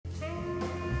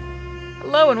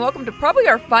Hello and welcome to probably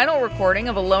our final recording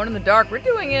of Alone in the Dark. We're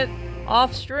doing it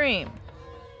off stream.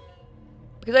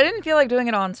 Because I didn't feel like doing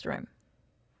it on stream.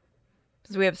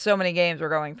 Because we have so many games we're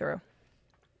going through.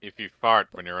 If you fart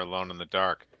when you're alone in the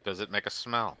dark, does it make a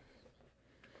smell?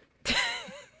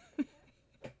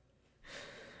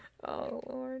 Oh,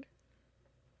 Lord.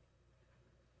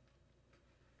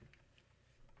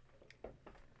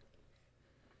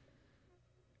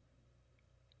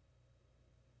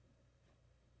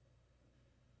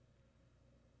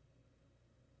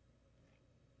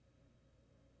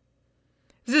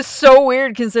 This is so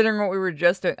weird considering what we were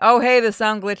just doing. Oh, hey, the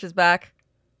sound glitch is back.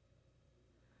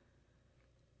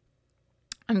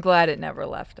 I'm glad it never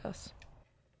left us.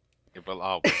 It will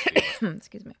always be.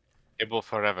 Excuse me. It will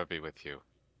forever be with you.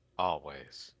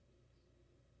 Always.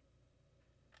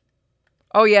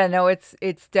 Oh, yeah, no, it's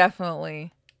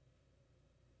definitely...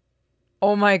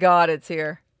 Oh my god, it's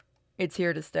here. It's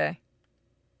here to stay.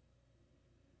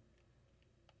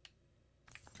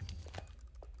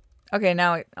 Okay,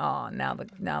 now it... Oh, now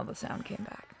the sound came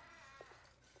back.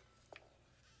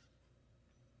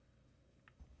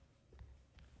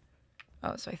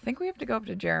 Oh, so I think we have to go up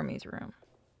to Jeremy's room.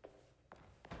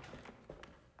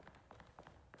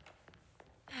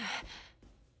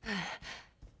 I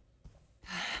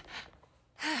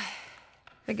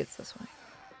think it's this way.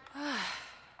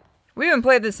 We haven't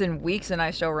played this in weeks and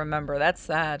I still remember. That's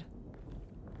sad.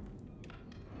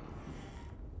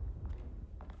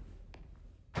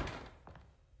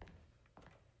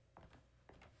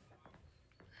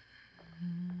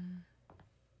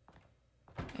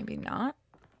 Maybe not.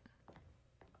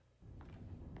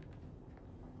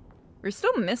 We're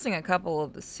still missing a couple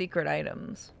of the secret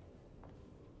items.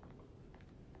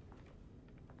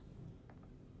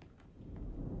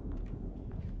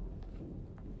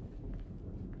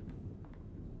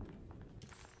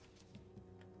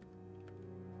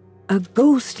 A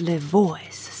ghostly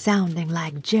voice sounding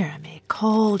like Jeremy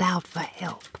called out for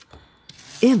help.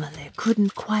 Emily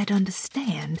couldn't quite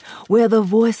understand where the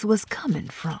voice was coming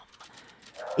from.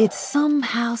 It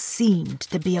somehow seemed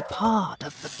to be a part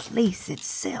of the place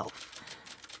itself.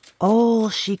 All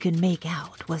she could make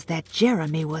out was that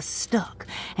Jeremy was stuck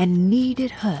and needed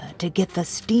her to get the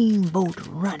steamboat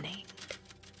running.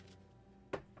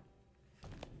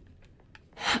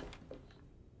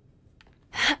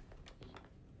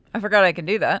 I forgot I could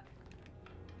do that.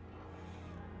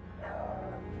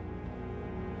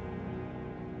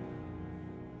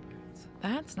 So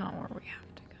that's not where we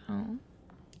have to go.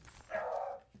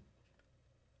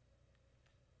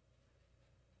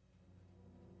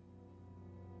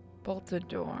 Bolted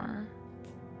door.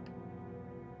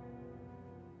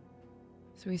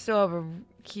 So we still have a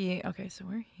key. Okay, so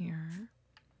we're here.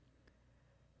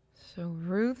 So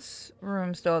Ruth's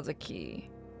room still has a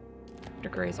key. Dr.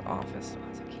 Gray's office still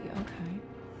has a key. Okay.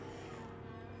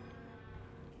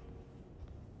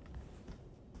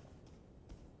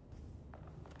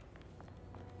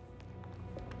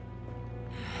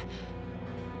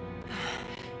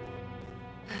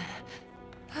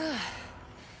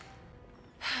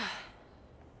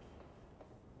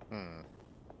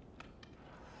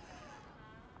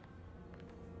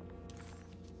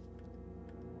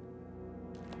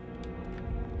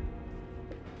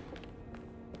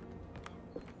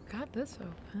 Got this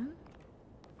open.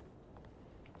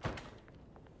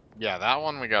 Yeah, that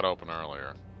one we got open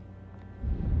earlier.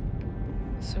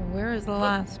 So where is the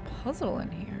last puzzle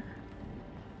in here?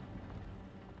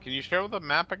 Can you show the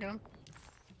map again?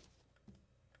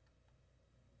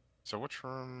 So which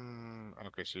room?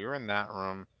 Okay, so you're in that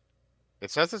room.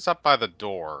 It says it's up by the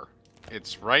door.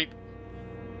 It's right...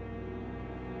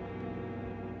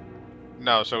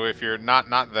 No, so if you're not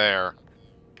there,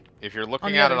 if you're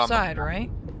looking at it on the other side,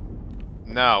 right?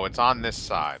 No, it's on this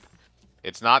side.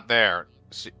 It's not there.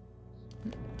 See...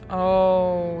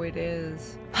 Oh, it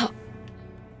is.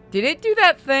 Did it do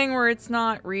that thing where it's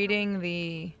not reading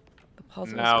the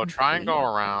puzzles? No, try and go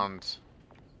around.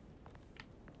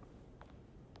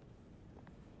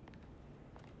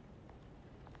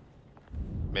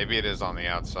 Maybe it is on the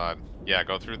outside. Yeah,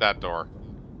 go through that door.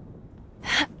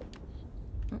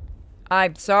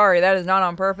 I'm sorry, that is not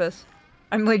on purpose.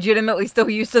 I'm legitimately still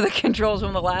used to the controls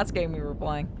from the last game we were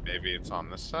playing. Maybe it's on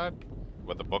this side?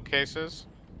 Where the bookcase is?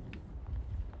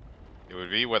 It would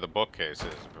be where the bookcase is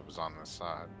if it was on this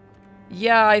side.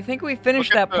 Yeah, I think we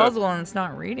finished that the... puzzle and it's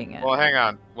not reading it. Well, hang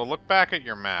on. We'll look back at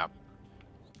your map.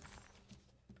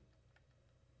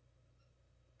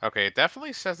 Okay, it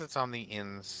definitely says it's on the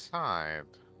inside.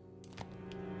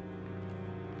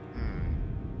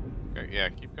 Okay, yeah,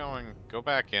 keep going. Go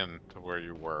back in to where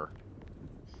you were.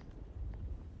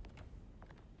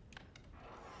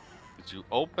 Did you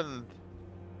open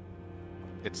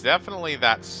It's definitely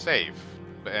that safe.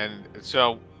 And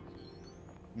so,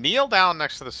 kneel down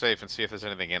next to the safe and see if there's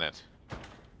anything in it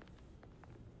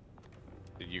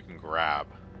that you can grab.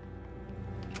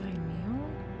 Can I kneel?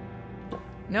 You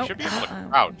Nope. should be able to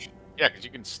crouch. Yeah, because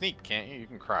you can sneak, can't you? You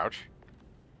can crouch.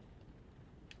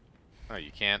 Oh,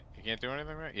 you can't. You can't do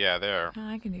anything, right? Yeah, there.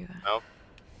 I can do that. Nope.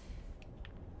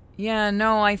 Yeah,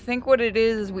 no, I think what it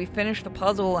is we finished the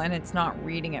puzzle and it's not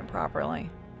reading it properly.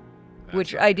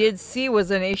 Which I did see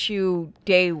was an issue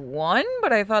day 1,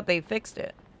 but I thought they fixed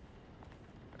it.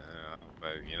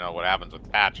 But you know what happens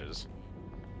with patches.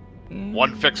 Yeah.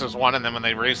 One fixes one, and then when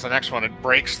they raise the next one, it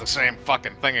breaks the same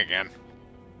fucking thing again.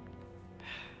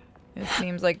 It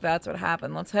seems like that's what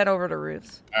happened. Let's head over to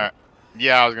Ruth's. Alright.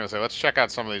 Yeah, I was gonna say, let's check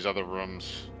out some of these other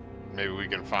rooms. Maybe we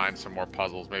can find some more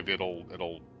puzzles. Maybe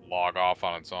it'll log off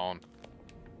on its own.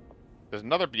 There's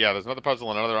another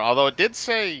puzzle in another. Although it did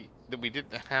say that we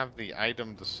didn't have the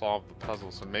item to solve the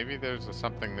puzzle, so maybe there's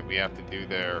something that we have to do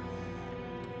there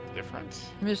different.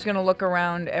 I'm just gonna look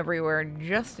around everywhere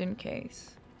just in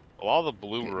case. Well, all the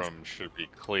blue rooms should be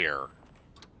clear.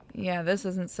 Yeah, this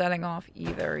isn't setting off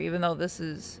either, even though this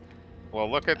is...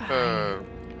 Well, look at the...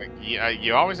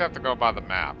 you always have to go by the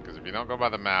map, because if you don't go by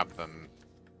the map, then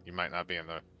you might not be in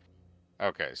the...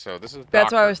 Okay, so this is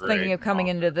That's why I was Dr. thinking Gray of coming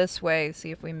Office. into this way,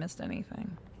 see if we missed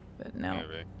anything. But no.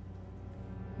 Maybe.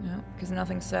 No, because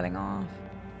nothing's setting off.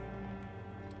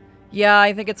 Yeah,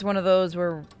 I think it's one of those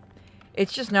where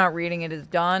it's just not reading it as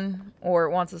done, or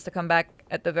it wants us to come back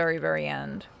at the very, very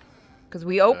end. Because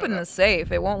we open the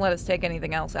safe, it won't let us take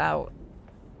anything else out.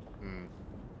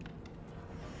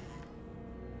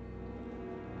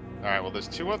 Alright, well, there's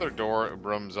 2 other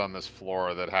rooms on this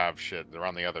floor that have shit. They're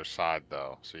on the other side,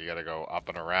 though. So you gotta go up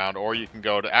and around, or you can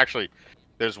go to... Actually,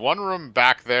 there's one room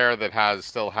back there that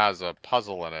still has a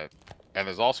puzzle in it. And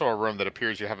there's also a room that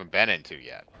appears you haven't been into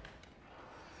yet.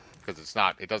 Because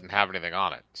it doesn't have anything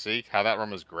on it. See how that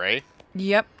room is gray?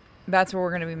 Yep, that's where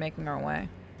we're going to be making our way.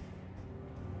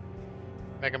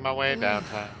 Making my way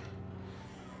downtown.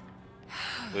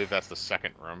 I believe that's the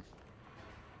second room.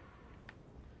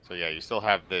 So yeah, you still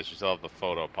have this. You still have the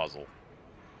photo puzzle.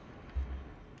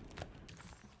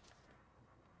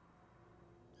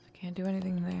 Can't do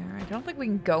anything there. I don't think we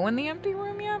can go in the empty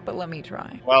room yet, but let me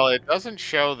try. Well, it doesn't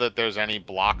show that there's any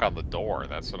block on the door.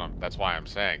 That's why I'm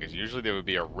saying, because usually there would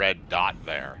be a red dot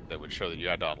there that would show that you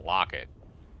had to unlock it.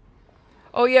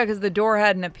 Oh yeah, because the door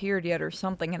hadn't appeared yet, or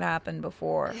something had happened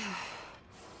before.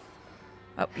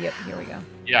 Oh, yep, here we go.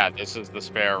 Yeah, this is the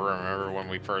spare room. Remember when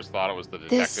we first thought it was the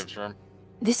detective's room?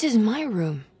 This is my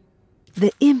room.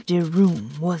 The empty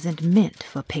room wasn't meant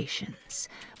for patients,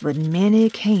 but many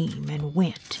came and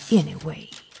went anyway.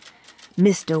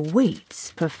 Mr.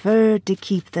 Waits preferred to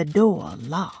keep the door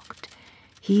locked.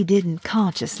 He didn't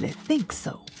consciously think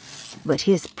so, but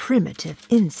his primitive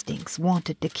instincts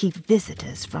wanted to keep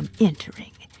visitors from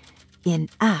entering in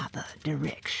either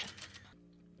direction.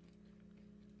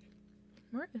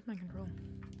 Where is my control?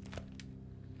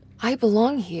 I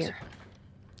belong here.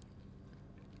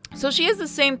 So she has the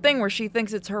same thing where she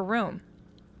thinks it's her room.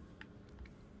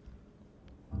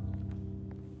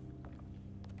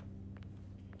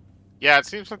 Yeah, it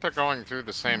seems like they're going through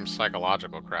the same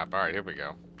psychological crap. Alright, here we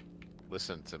go.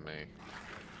 Listen to me.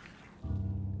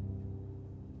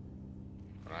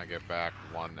 When I get back,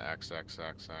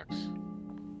 1XXXX.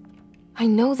 I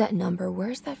know that number.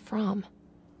 Where's that from?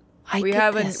 We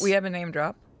have a name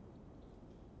drop.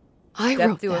 I Death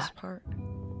wrote do us that. part.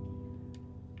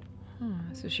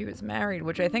 So she was married,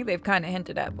 which I think they've kind of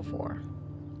hinted at before.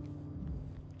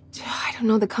 I don't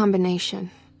know the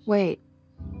combination. Wait.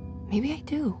 Maybe I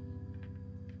do.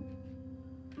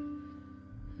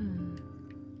 Hmm.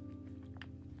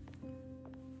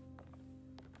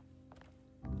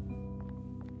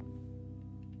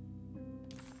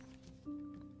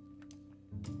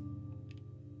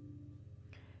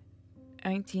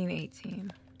 $19.18.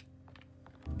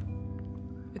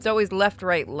 It's always left,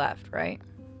 right, left, right?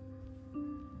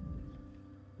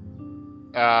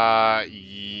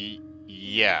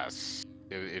 Yes.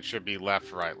 It should be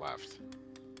left, right, left.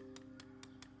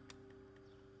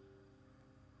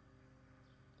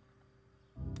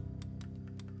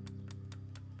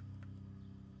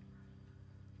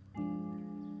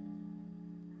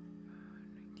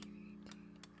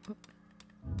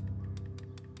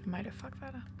 I might have fucked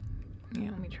that up. Yeah,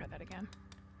 let me try that again.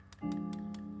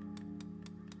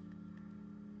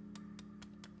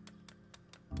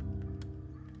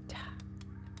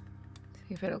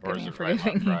 See if it'll Or give is me a it right, left,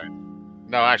 forgiving. right?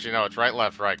 No, actually, no, it's right,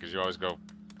 left, right, because you always go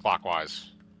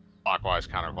clockwise. Clockwise,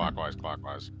 counterclockwise,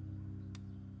 clockwise.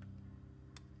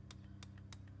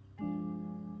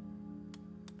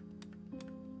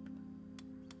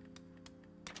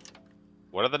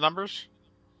 What are the numbers?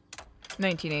 Oh,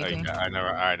 1918.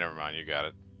 never mind. You got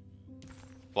it.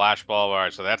 Flashbulb. All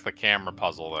right, so that's the camera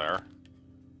puzzle there.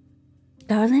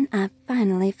 Darling, I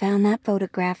finally found that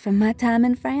photograph from my time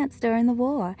in France during the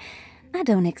war. I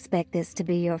don't expect this to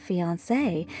be your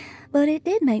fiancé, but it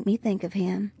did make me think of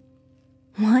him.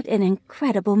 What an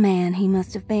incredible man he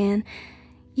must have been.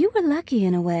 You were lucky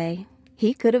in a way.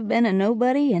 He could have been a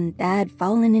nobody and died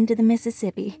falling into the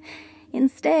Mississippi.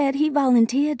 Instead, he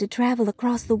volunteered to travel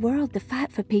across the world to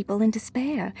fight for people in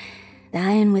despair,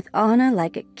 dying with honor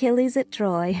like Achilles at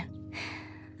Troy.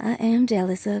 I am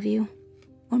jealous of you.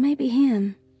 Or maybe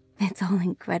him. It's all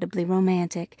incredibly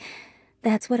romantic.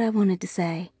 That's what I wanted to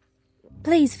say.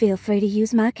 Please feel free to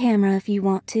use my camera if you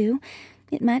want to.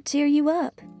 It might cheer you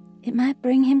up. It might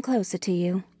bring him closer to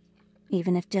you.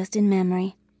 Even if just in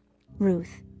memory.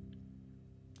 Ruth.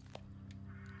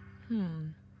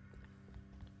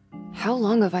 How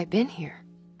long have I been here?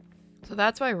 So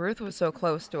that's why Ruth was so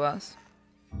close to us.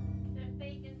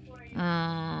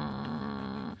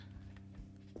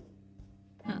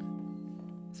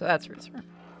 So that's Ruth's room.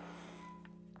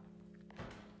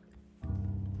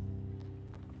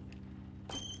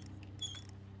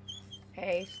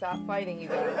 Hey, stop fighting, you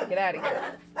guys. Get out of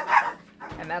here.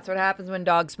 And that's what happens when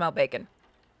dogs smell bacon.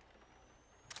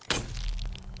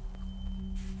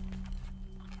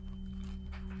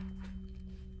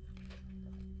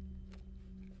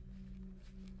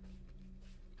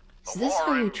 Is this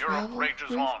how you Europe travel?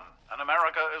 rages Ruth? on, and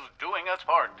America is doing its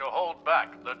part to hold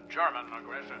back the German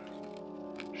aggression.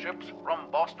 Ships from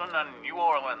Boston and New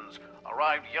Orleans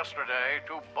arrived yesterday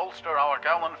to bolster our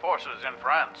gallant forces in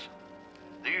France.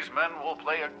 These men will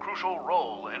play a crucial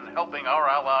role in helping our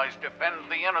allies defend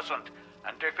the innocent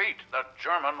and defeat the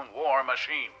German war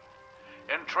machine.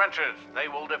 In trenches, they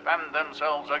will defend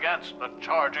themselves against the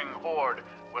charging horde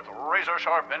with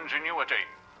razor-sharp ingenuity,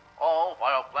 all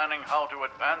while planning how to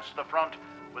advance the front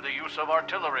with the use of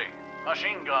artillery,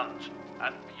 machine guns,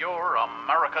 and pure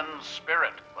American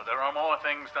spirit. But there are more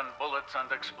things than bullets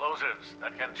and explosives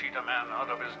that can cheat a man out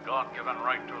of his God-given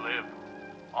right to live.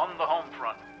 On the home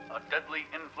front, a deadly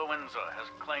influenza has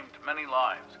claimed many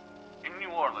lives. In New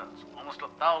Orleans, almost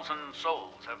 1,000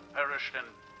 souls have perished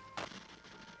in...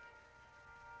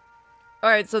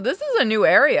 Alright, so this is a new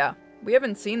area. We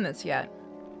haven't seen this yet.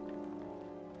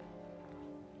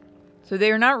 So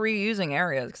they are not reusing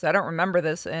areas, because I don't remember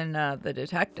this in the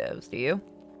detectives, do you?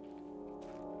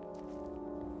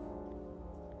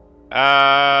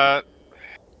 It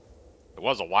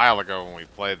was a while ago when we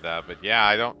played that, but yeah,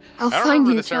 I don't Find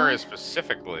remember you, this area John.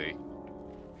 specifically.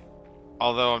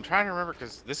 Although I'm trying to remember,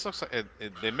 because this looks like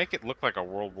they make it look like a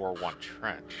World War I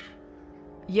trench.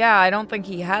 Yeah, I don't think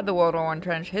he had the World War I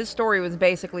trench. His story was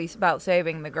basically about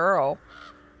saving the girl.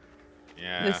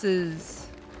 Yeah. This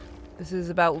is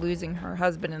about losing her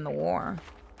husband in the war.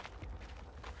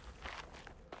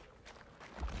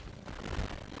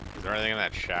 Is there anything in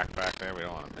that shack back there? We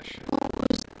don't want to miss shit.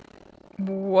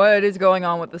 What is going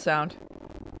on with the sound?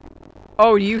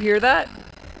 Oh, do you hear that?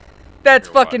 That's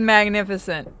Hear what? fucking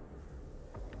magnificent.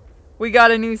 We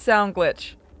got a new sound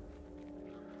glitch.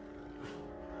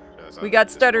 We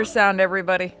got stutter sound,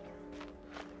 everybody.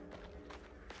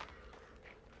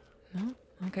 No?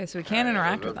 Okay, so we can't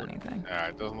interact with anything.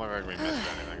 Alright, it doesn't look like we missed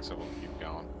anything, so we'll keep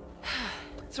going.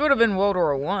 This would have been World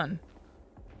War I.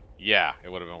 Yeah,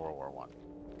 it would have been World War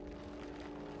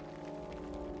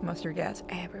I. Mustard gas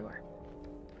everywhere.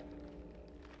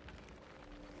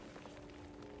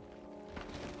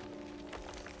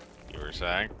 You were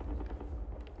saying?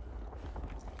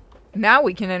 Now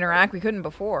we can interact. We couldn't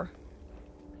before.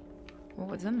 What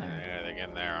was in there? Anything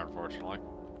in there, unfortunately.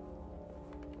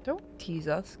 Don't tease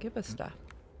us. Give us stuff.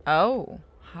 Oh,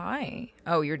 hi.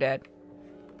 Oh, you're dead.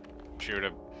 Shoot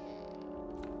him.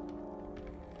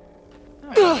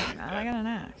 Oh, I got an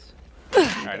axe.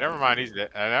 Alright, never mind, he's dead.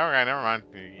 Never mind.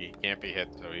 He can't be hit,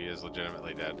 so he is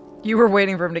legitimately dead. You were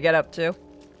waiting for him to get up too.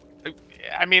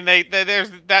 I mean,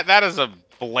 there's that is a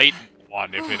blatant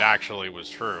one if it actually was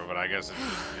true, but I guess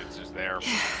it's just there for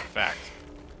effect.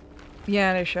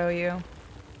 Yeah, to show you.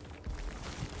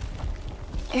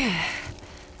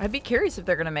 I'd be curious if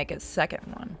they're gonna make a second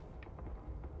one.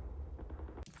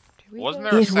 Do we Wasn't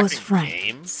go- there a It was second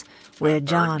game? France, where Third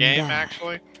John game, died.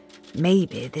 actually?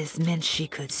 Maybe this meant she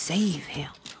could save him.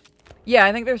 Yeah,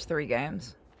 I think there's 3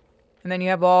 games. And then you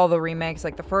have all the remakes.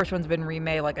 Like, the first one's been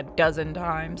remade like a dozen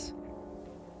times.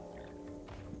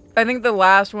 I think the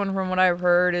last one, from what I've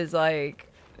heard, is like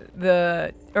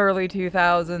the early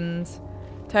 2000s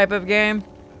type of game.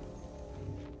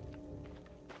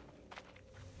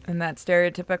 And that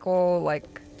stereotypical,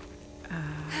 like...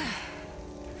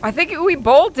 I think we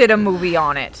both did a movie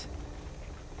on it.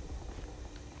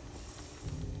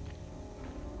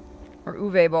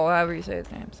 Uwe Boll, however you say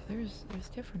his name. So there's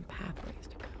different pathways to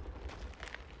go.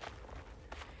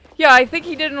 Yeah, I think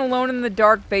he did an Alone in the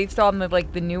Dark based on the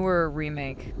like the newer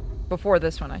remake. Before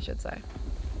this one, I should say.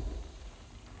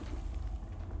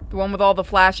 The one with all the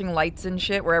flashing lights and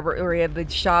shit, where he had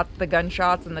the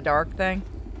gunshots in the dark thing.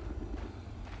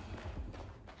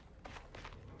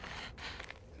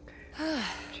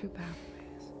 Two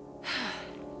pathways.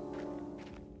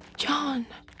 John.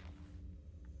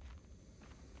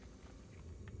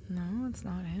 No, it's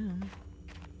not him.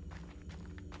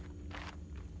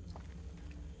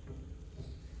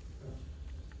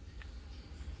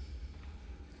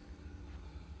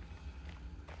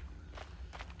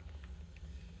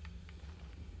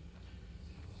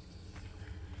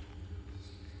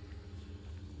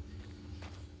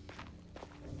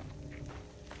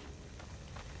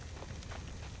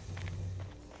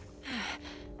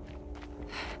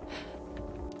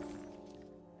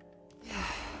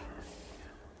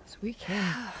 We came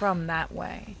from that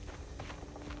way.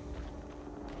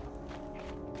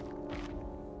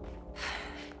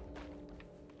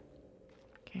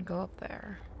 Can't go up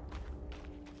there.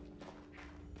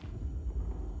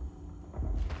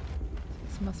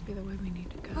 This must be the way we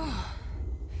need to go.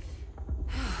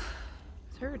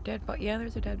 Is there a dead body? Yeah,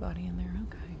 there's a dead body in there.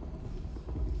 Okay.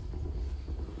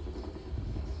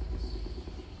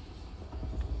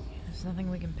 There's nothing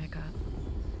we can pick up.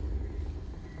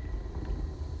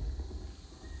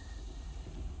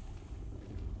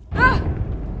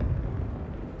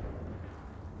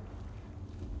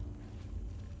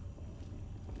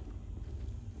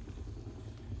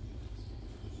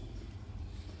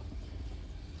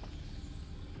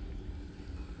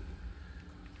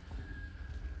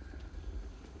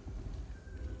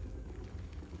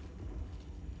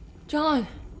 John.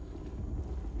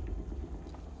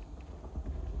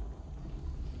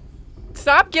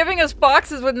 Stop giving us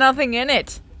boxes with nothing in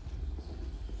it.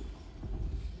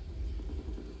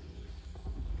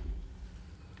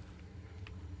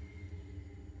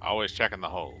 Always checking the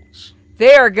holes.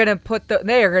 They are gonna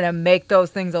make those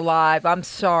things alive. I'm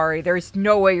sorry. There's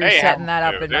no way you're setting that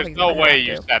up and there's nothing's no gonna way have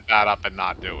you to. set that up and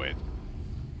not do it.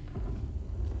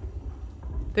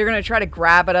 They're gonna try to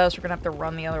grab at us. We're gonna have to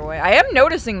run the other way. I am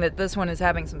noticing that this one is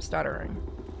having some stuttering.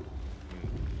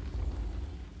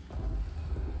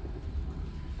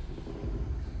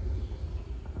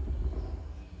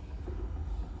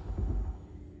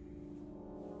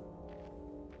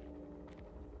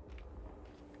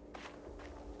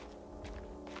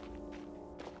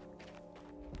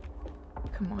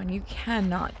 Come on, you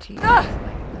cannot tease us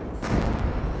like this.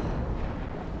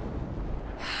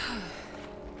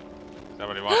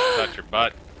 Somebody wants to touch your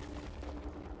butt.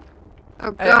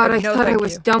 Oh God, I no, thought I thank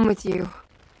was you. done with you.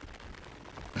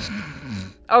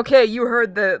 Okay, you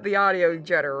heard the audio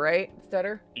jitter, right?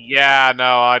 Stutter? Yeah,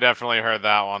 no, I definitely heard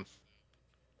that one.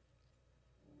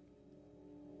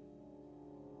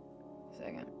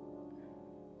 Second.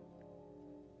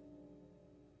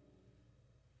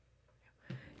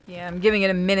 Yeah, I'm giving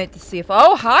it a minute to see if...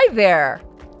 Oh, hi there!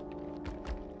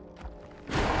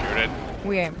 Shoot it.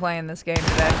 We ain't playing this game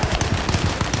today.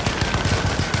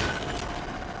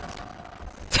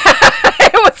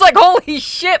 It was like, holy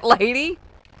shit, lady!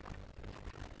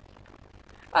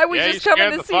 I was Yeah, just you coming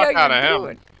scared to the see fuck how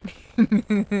out you're of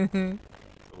doing.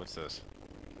 What's this?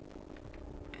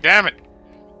 Damn it!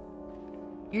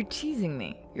 You're teasing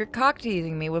me. You're cock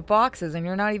teasing me with boxes and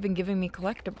you're not even giving me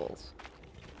collectibles.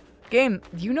 Game,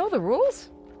 you know the rules?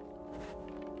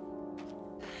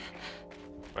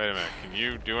 Wait a minute, can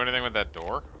you do anything with that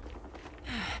door?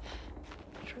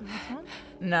 Sure, this one?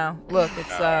 No, look, it's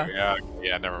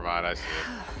Yeah, never mind, I see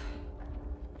it.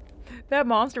 that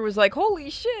monster was like, holy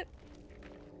shit.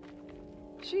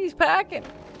 She's packing.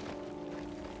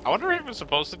 I wonder if it was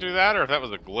supposed to do that or if that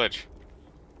was a glitch.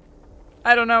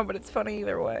 I don't know, but it's funny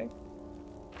either way.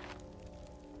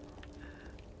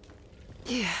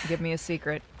 Yeah. Give me a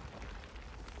secret.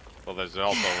 Well, there was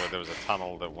a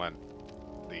tunnel that went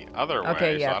the other way.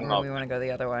 Okay, so yeah, I don't then know. we want to go the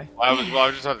other way. I was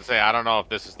just about to say, I don't know if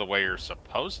this is the way you're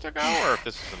supposed to go or if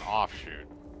this is an offshoot.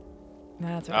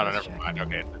 That's what Oh, I no, was never mind.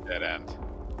 checking. Okay, it's a dead end.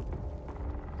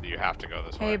 So you have to go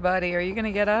this Hey, way. buddy, are you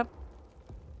gonna get up?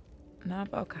 Nope,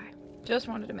 okay. Just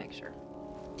wanted to make sure.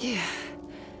 Yeah.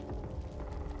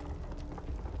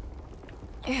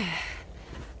 Yeah.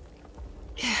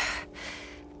 Yeah.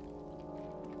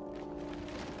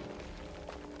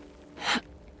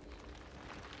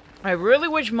 I really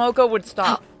wish Moko would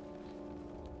stop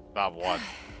Stop what?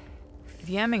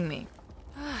 DMing me.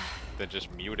 Then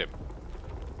just mute him.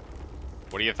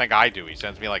 What do you think I do? He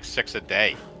sends me like 6 a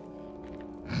day.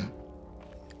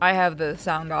 I have the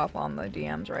sound off on the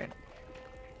DMs, right?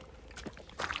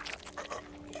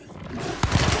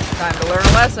 Time to learn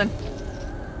a lesson.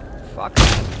 Fuck.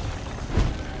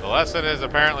 The lesson is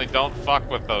apparently don't fuck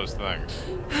with those things.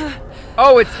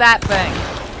 Oh, it's that thing.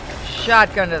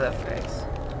 Shotgun to the face.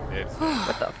 It's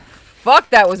What the fuck?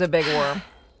 That was a big worm.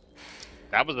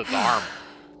 that was its arm.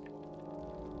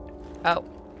 Oh.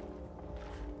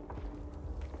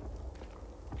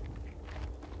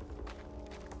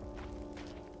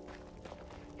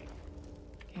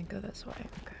 Can't go this way.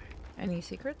 Okay. Any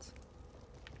secrets?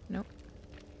 Nope.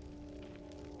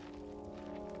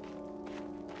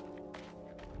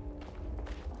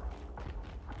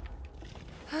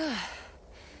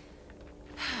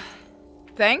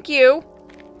 Thank you.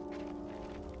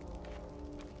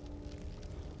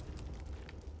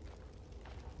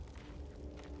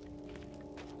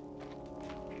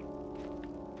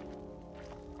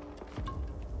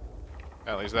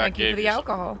 At least that Thank you gave for the you.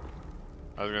 alcohol.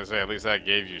 I was gonna say at least that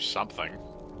gave you something.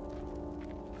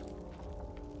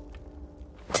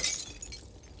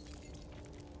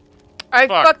 I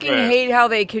Fuck fucking this. hate how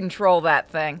they control that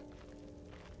thing.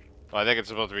 Well, I think it's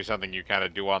supposed to be something you kind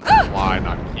of do on the fly,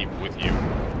 not keep with you.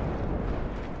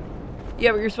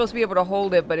 Yeah, but you're supposed to be able to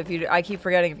hold it, but if you, I keep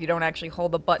forgetting if you don't actually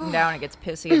hold the button down, it gets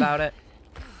pissy about it.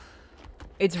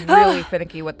 It's really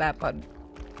finicky with that button.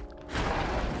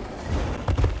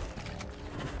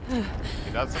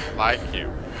 He doesn't like you.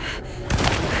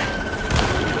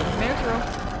 Neutral.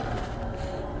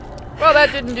 Well, that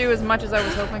didn't do as much as I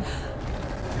was hoping.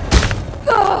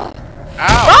 Ow!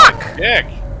 Fuck! My dick!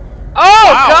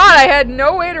 Oh Wow. god, I had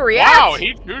no way to react! Wow,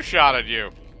 he two-shotted you.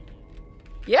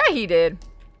 Yeah, he did.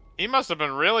 He must have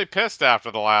been really pissed after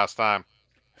the last time.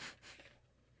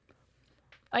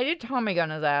 I did Tommy gun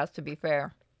his ass, to be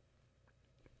fair.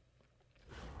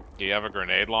 Do you have a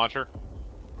grenade launcher?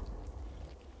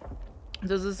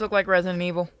 Does this look like Resident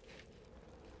Evil?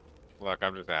 Look,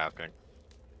 I'm just asking.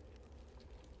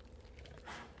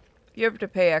 You have to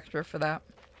pay extra for that.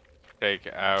 Take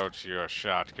out your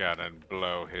shotgun and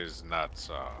blow his nuts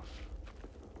off.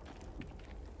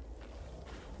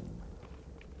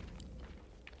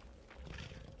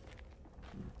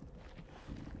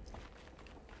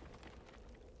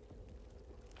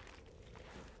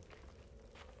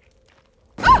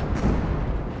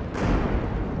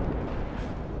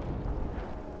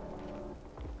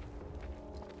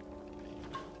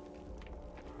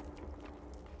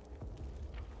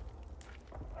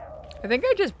 I think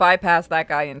I just bypassed that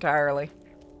guy entirely.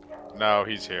 No,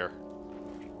 he's here.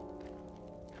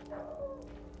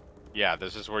 Yeah,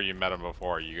 this is where you met him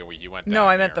before. You went down No,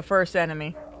 I meant here. the first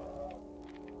enemy.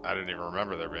 I didn't even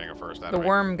remember there being a first The enemy.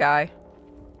 worm guy.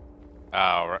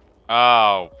 Oh,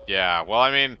 oh, yeah. Well,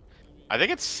 I mean, I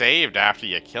think it's saved after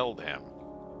you killed him.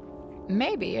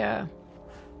 Maybe, yeah.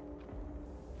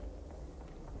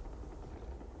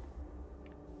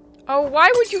 Oh,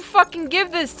 why would you fucking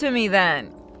give this to me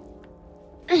then?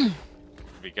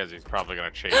 Because he's probably going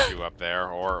to chase you up there,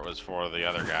 or it was for the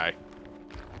other guy.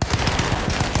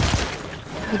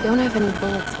 We don't have any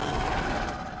bullets.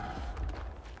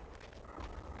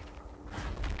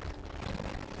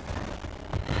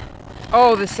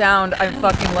 Oh, the sound. I'm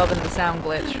fucking loving the sound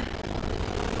glitch.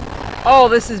 Oh,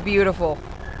 this is beautiful.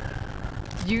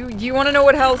 You want to know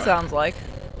what hell sounds like?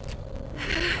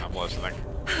 I'm listening.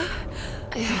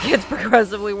 It gets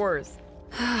progressively worse.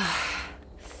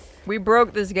 We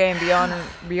broke this game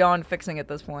beyond fixing at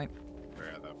this point.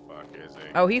 Where the fuck is he?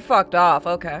 Oh, he fucked off.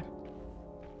 Okay.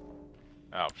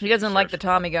 Oh, He doesn't like the search-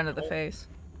 Tommy gun to the face.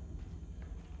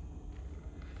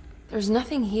 There's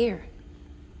nothing here.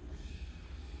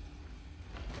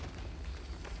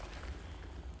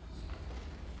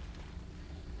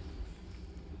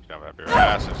 Shove up your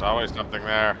ass. There's always something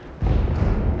there.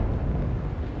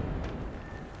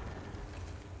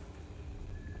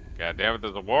 God damn it,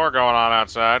 there's a war going on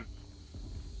outside.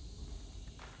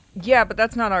 Yeah, but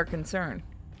that's not our concern.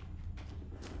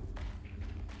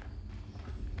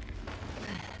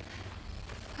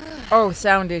 Oh,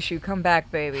 sound issue. Come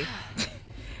back, baby.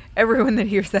 Everyone that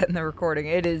hears that in the recording,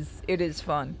 it is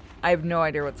fun. I have no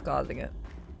idea what's causing it.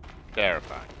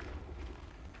 Terrifying.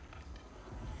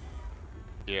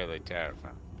 Yeah, they terrify.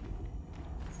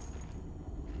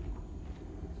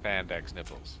 Pandex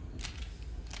nipples.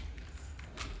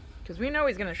 Because we know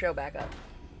he's going to show back up.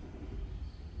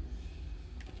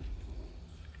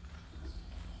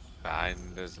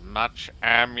 Find as much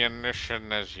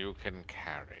ammunition as you can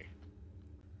carry.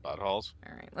 Buttholes?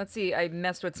 Alright, let's see. I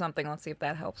messed with something. Let's see if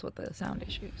that helps with the sound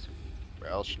issues.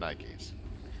 Well, shnikes.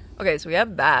 Okay, so we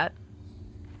have that.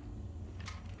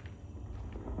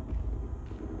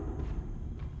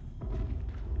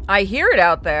 I hear it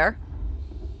out there.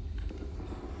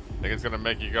 I think it's gonna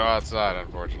make you go outside,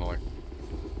 unfortunately.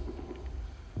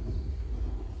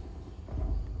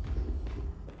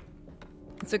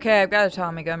 It's okay, I've got a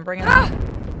Tommy gun. Bring it on.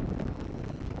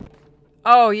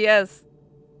 Oh, yes.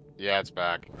 Yeah, it's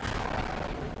back.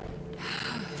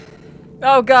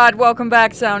 Oh god, welcome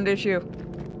back, sound issue.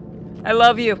 I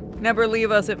love you. Never leave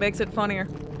us, it makes it funnier.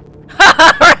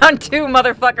 Round 2,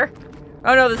 motherfucker.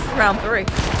 Oh no, this is round 3.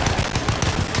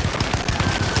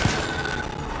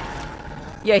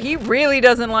 Yeah, he really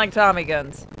doesn't like Tommy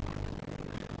guns.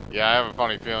 Yeah, I have a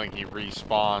funny feeling he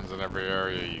respawns in every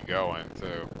area you go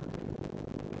into.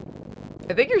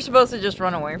 I think you're supposed to just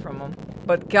run away from him.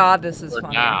 But god, this is For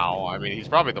funny. now, I mean, he's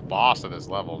probably the boss of this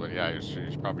level, but yeah,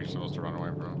 he's probably supposed to run away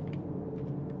from him.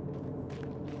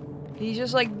 He's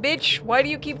just like, bitch, why do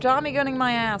you keep Tommy gunning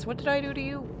my ass? What did I do to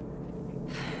you?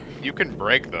 You can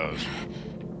break those.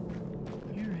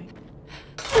 You're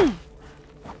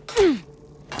right.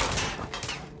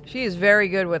 She is very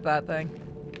good with that thing.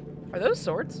 Are those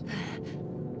swords?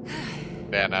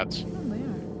 Bayonets. Oh, they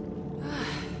are.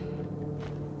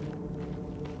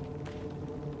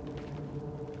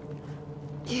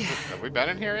 Have we been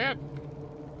in here yet?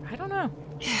 I don't know.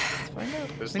 Let's find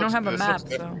out. This We don't looks- have a this map, looks so.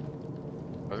 different.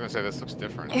 I was gonna say, this looks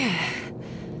different.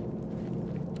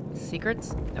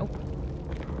 Secrets? Nope.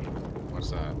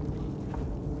 What's that?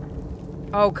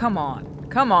 Oh, come on.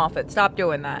 Come off it. Stop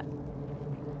doing that.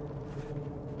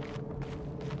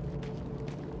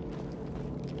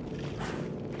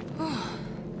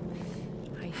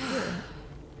 I hear it.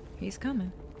 He's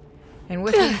coming. And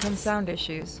with him some sound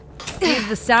issues. He's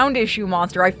the sound issue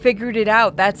monster. I figured it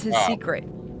out. That's his secret.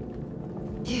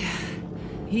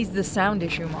 He's the sound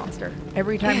issue monster.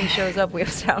 Every time he shows up, we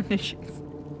have sound issues.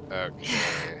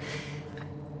 Okay.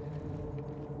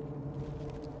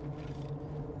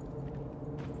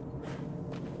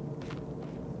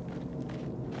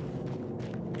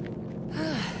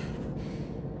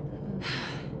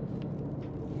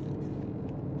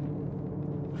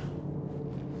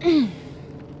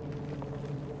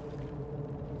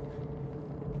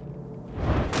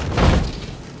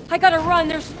 I gotta run.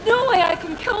 There's no way I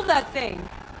can kill that thing.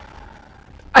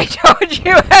 I told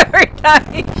you every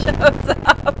time he shows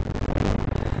up.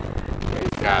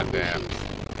 Goddamn.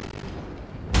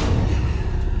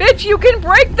 Bitch, you can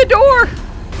break the door!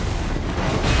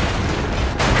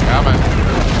 Coming.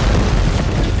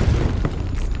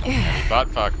 Butt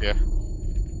fuck you.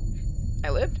 I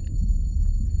lived.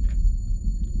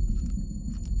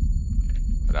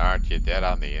 But aren't you dead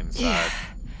on the inside?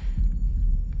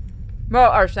 Well,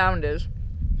 our sound is.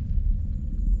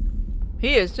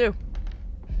 He is too.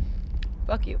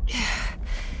 Fuck you.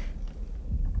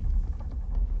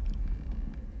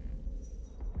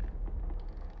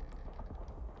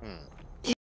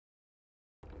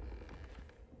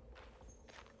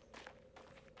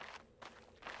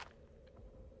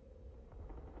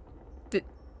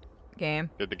 Game.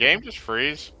 Did the game just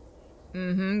freeze?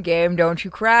 Mm-hmm. Game, don't you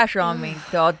crash on me.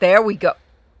 So, there we go.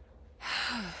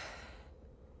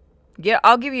 Yeah,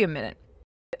 I'll give you a minute.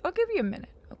 I'll give you a minute.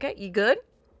 Okay, you good?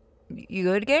 You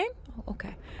good, game?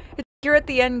 Okay. You're at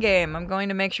the end game. I'm going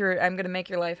to make your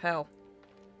life hell.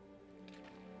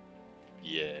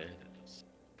 Yes.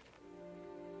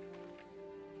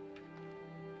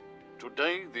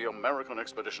 Today, the American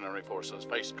Expeditionary Forces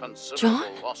face considerable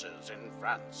John? losses in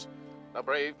France. The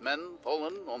brave men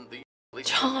fallen on the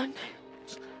John.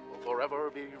 fields will forever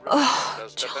be remembered Oh,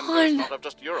 as defenders John. not of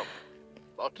just Europe,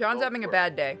 but John's of having a Earth.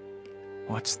 bad day.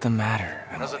 What's the matter,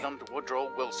 Emily? President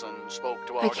Woodrow Wilson spoke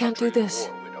to our I can't do country's this.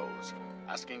 war widows,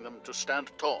 asking them to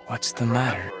stand tall. What's the and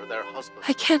matter? remember their husbands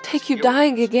I can't take as you heroes.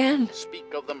 dying again.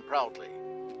 Speak of them proudly,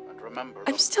 and remember I'm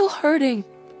them. still hurting.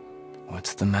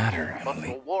 What's the matter, But Emily?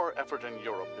 the war effort in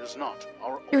Europe is not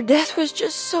our Your only death fight. was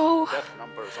just so... Death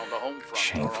numbers on the home front are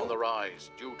Shameful. on the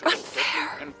rise due to the Unfair.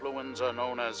 deadly influenza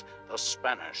known as the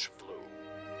Spanish flu.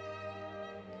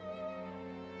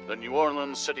 The New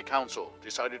Orleans City Council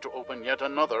decided to open yet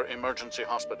another emergency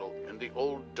hospital in the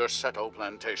old Derceto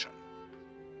plantation.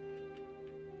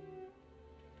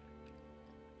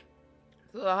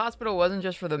 So the hospital wasn't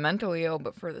just for the mentally ill,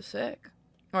 but for the sick.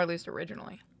 Or at least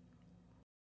originally.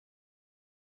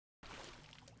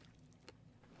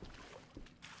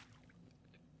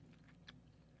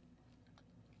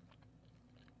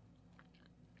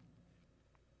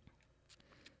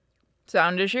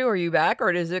 Sound issue? Are you back,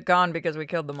 or is it gone because we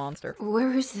killed the monster?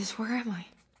 Where is this? Where am I?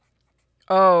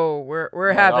 Oh,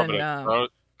 we're I having. don't know,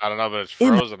 but it's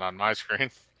Emma- frozen on my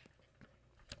screen.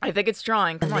 I think it's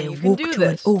trying. Come on, They you can woke do to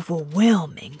this. an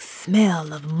overwhelming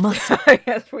smell of muscle.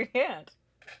 Yes, we can.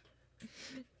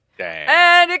 Damn.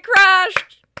 And it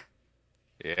crashed.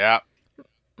 Yeah.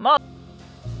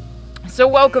 So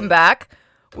welcome back.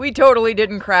 We totally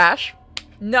didn't crash.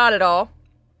 Not at all.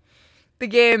 The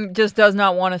game just does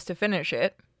not want us to finish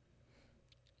it.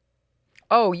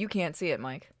 Oh, you can't see it,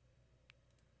 Mike.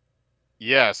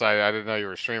 Yes, I didn't know you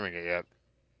were streaming it yet.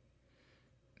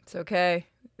 It's okay.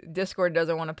 Discord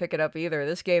doesn't want to pick it up either.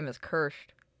 This game is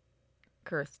cursed.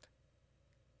 Cursed.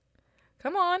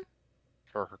 Come on.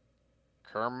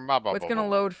 What's going to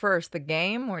load first, the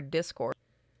game or Discord?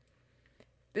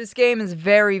 This game is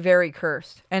very, very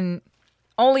cursed. And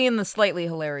only in the slightly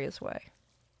hilarious way.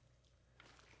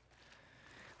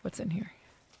 What's in here?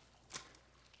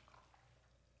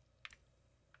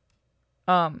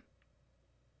 Oh,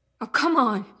 come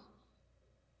on.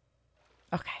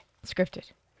 Okay, scripted.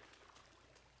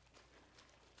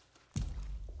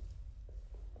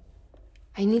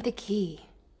 I need the key.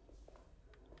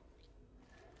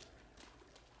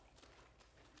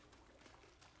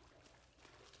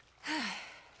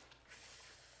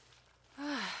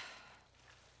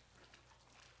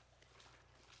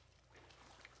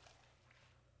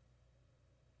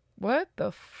 What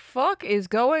the fuck is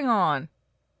going on?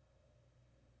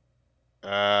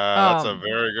 That's a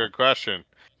very good question.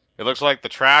 It looks like the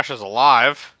trash is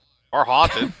alive or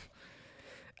haunted.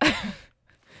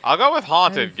 I'll go with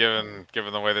haunted, given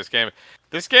the way this game.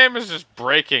 This game is just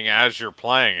breaking as you're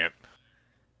playing it.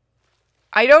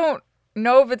 I don't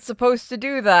know if it's supposed to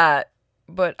do that,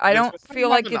 but I don't feel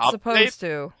like it's supposed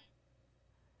to.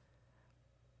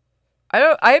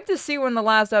 I have to see when the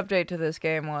last update to this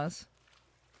game was.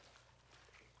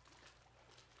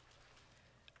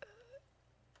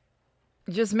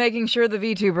 Just making sure the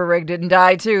VTuber rig didn't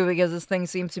die too, because this thing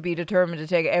seems to be determined to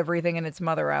take everything and its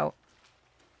mother out.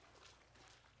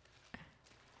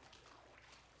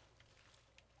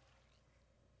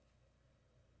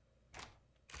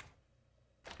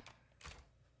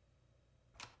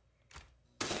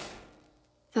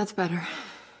 That's better.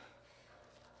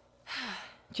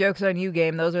 Joke's on you,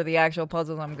 game. Those are the actual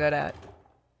puzzles I'm good at.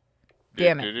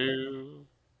 Damn it.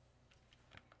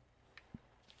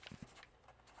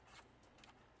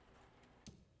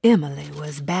 Emily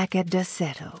was back at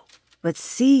Desetto, but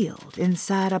sealed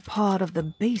inside a part of the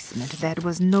basement that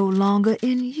was no longer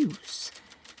in use.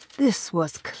 This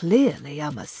was clearly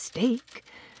a mistake.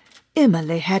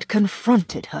 Emily had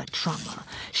confronted her trauma.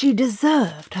 She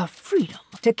deserved her freedom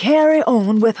to carry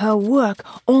on with her work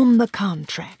on the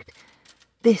contract.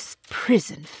 This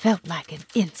prison felt like an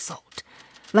insult,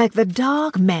 like the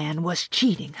dog man was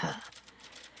cheating her.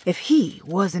 If he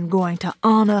wasn't going to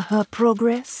honor her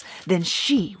progress, then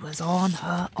she was on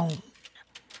her own.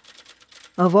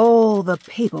 Of all the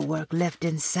paperwork left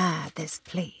inside this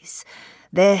place,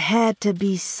 there had to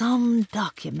be some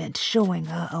document showing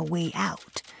her a way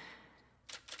out.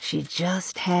 She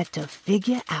just had to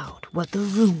figure out what the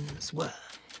rooms were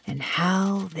and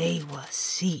how they were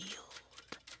sealed.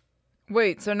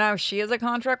 Wait, so now she has a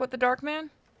contract with the Dark Man?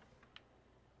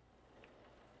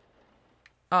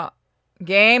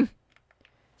 Game.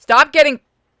 Stop getting...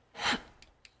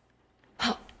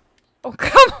 Oh,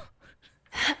 come on.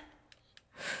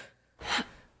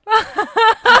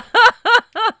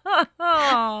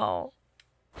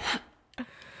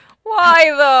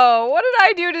 Why, though? What did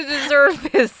I do to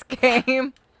deserve this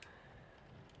game?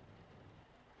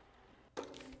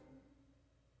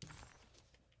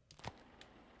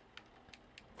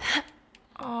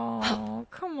 Oh,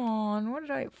 come on. What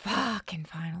did I... Fucking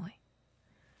finally.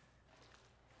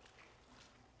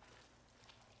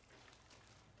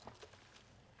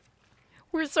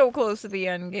 We're so close to the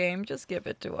end game. Just give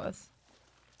it to us.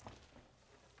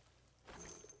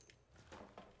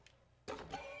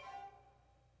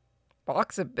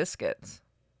 Box of biscuits.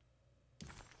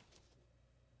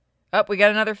 Oh, we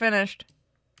got another finished.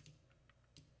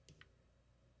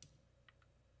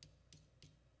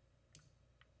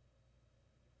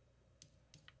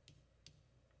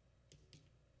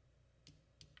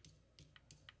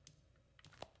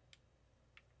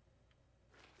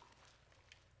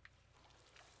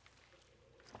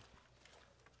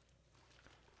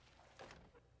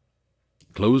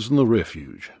 Closing the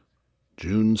Refuge,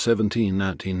 June 17,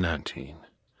 1919.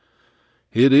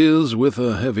 It is with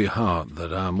a heavy heart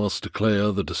that I must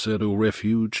declare the Desetto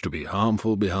Refuge to be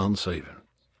harmful beyond saving.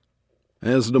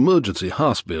 As an emergency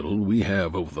hospital, we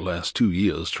have over the last 2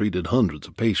 years treated hundreds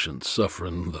of patients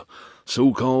suffering the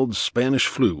so-called Spanish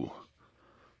flu.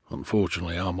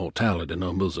 Unfortunately, our mortality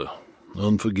numbers are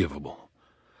unforgivable.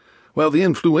 While the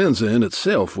influenza in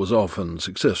itself was often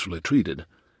successfully treated,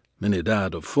 many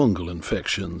died of fungal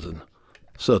infections and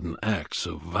sudden acts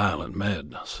of violent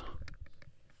madness.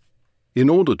 In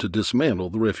order to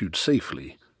dismantle the refuge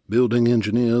safely, building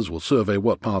engineers will survey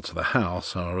what parts of the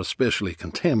house are especially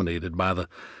contaminated by the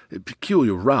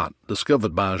peculiar rot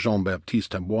discovered by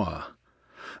Jean-Baptiste Tabois.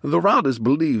 The rot is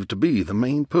believed to be the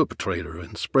main perpetrator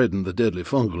in spreading the deadly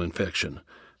fungal infection,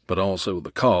 but also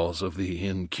the cause of the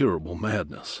incurable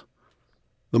madness.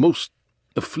 The most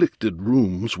afflicted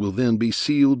rooms will then be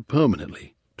sealed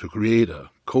permanently to create a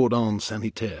cordon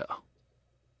sanitaire.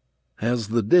 As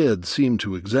the dead seem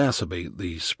to exacerbate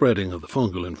the spreading of the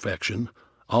fungal infection,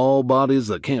 all bodies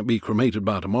that can't be cremated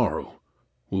by tomorrow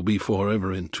will be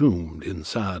forever entombed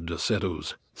inside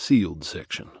Dossetto's sealed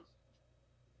section.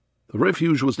 The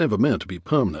refuge was never meant to be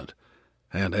permanent,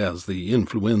 and as the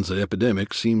influenza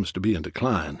epidemic seems to be in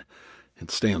decline,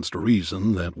 it stands to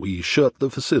reason that we shut the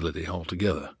facility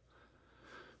altogether.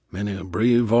 Many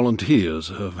brave volunteers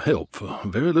have helped for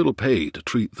very little pay to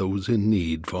treat those in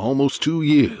need for almost 2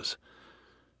 years,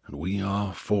 and we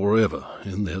are forever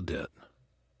in their debt.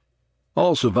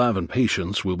 All surviving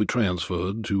patients will be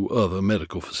transferred to other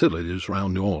medical facilities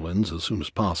around New Orleans as soon as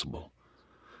possible.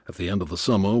 At the end of the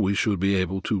summer, we should be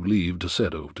able to leave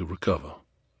Dossetto to recover.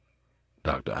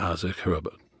 Dr. Isaac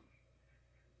Herbert.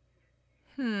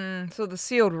 So the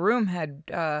sealed room had,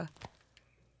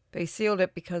 they sealed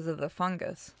it because of the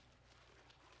fungus.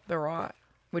 The rot,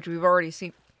 which we've already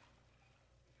seen.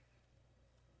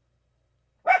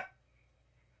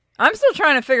 I'm still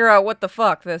trying to figure out what the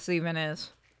fuck this even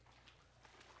is.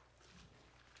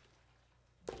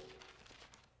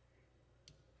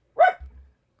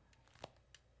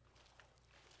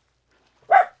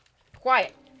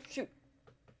 Quiet. Shoot.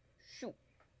 Shoot.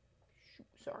 Shoot.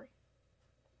 Sorry.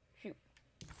 Shoot.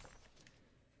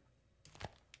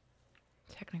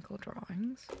 Technical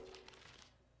drawings.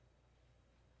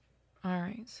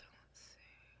 Alright, so let's see.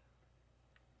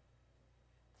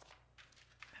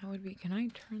 That would be, can I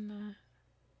turn that?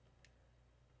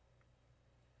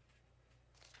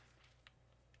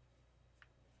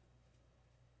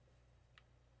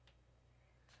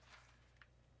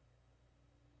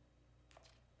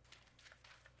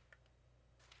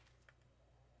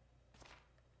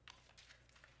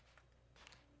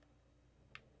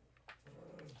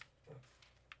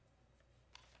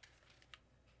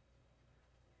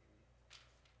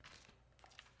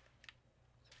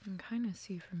 I can kind of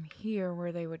see from here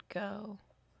where they would go.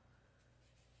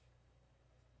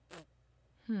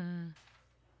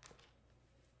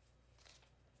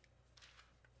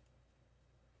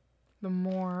 The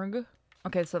morgue.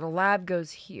 Okay, so the lab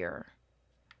goes here.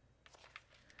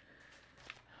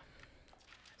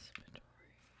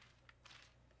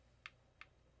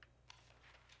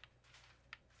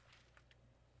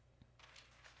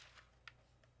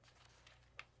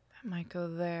 That might go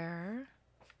there.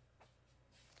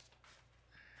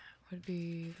 That would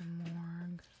be the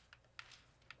morgue.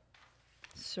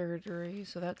 Surgery,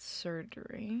 so that's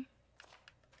surgery.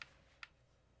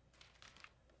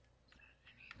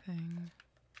 Anything?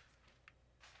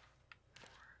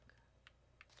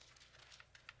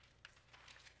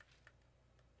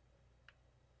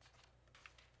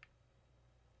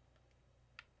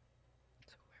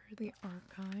 So where are the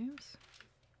archives?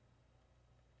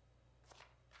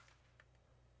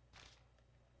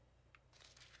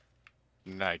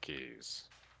 Nikes.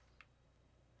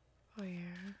 Oh yeah.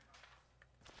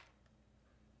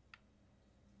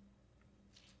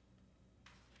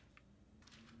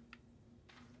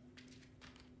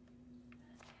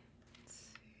 Let's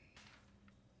see.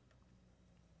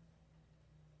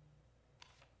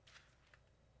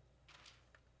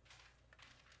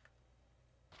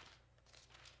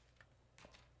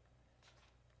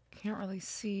 Can't really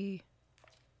see.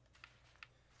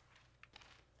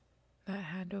 That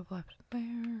had to have left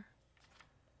there.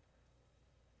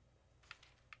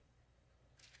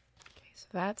 Okay, so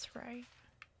that's right.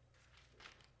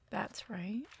 That's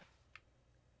right.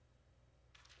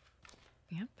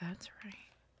 Yep, that's right.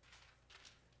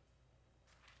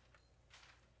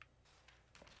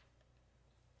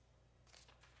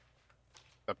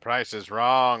 The price is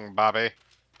wrong, Bobby.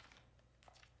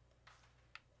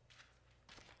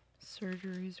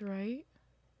 Surgery's right.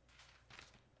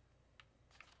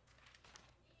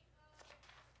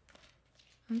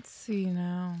 Let's see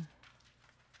now.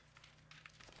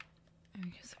 I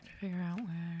guess I have to figure out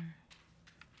where.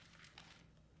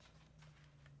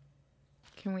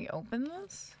 Can we open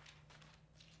this?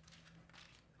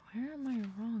 Where am I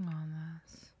wrong on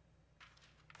this?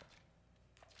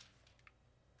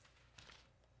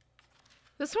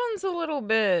 This one's a little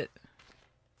bit...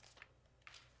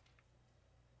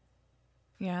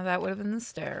 Yeah, that would have been the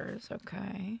stairs.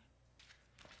 Okay.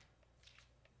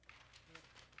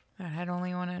 That had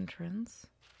only one entrance.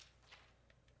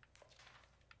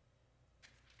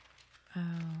 Oh,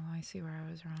 I see where I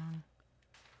was wrong.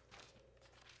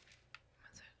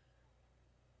 What's it?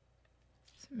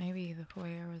 Is Maybe the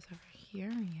foyer was over here?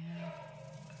 Yeah.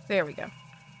 There we go.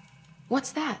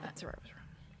 What's that? That's where I was wrong.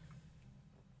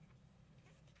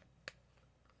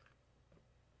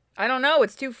 I don't know.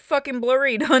 It's too fucking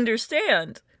blurry to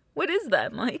understand. What is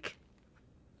that, Mike?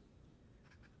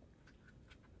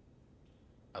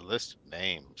 A list of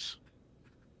names.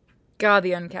 God,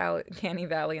 the uncanny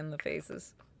valley in the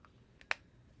faces.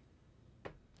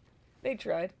 They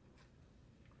tried.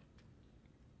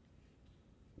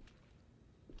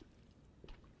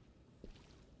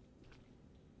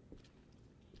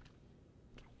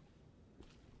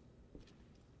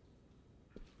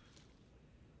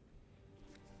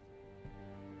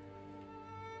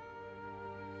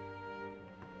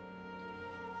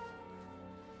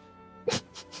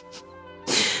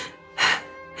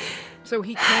 So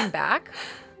he came back?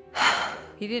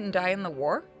 He didn't die in the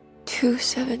war?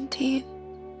 217.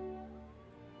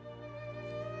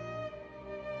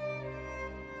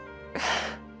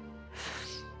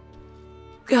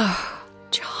 Oh,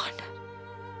 John.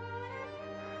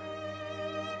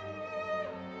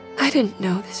 I didn't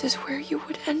know this is where you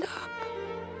would end up.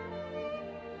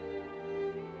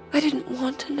 I didn't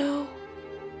want to know.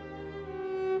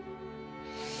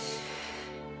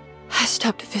 I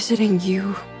stopped visiting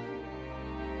you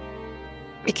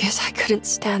because I couldn't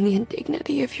stand the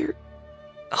indignity of your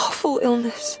awful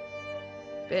illness.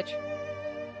 Bitch.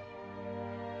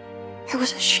 I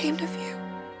was ashamed of you.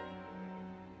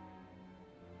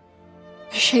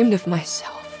 Ashamed of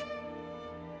myself.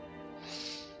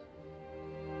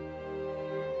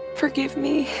 Forgive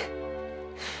me.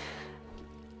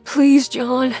 Please,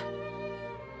 John.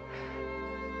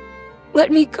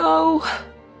 Let me go.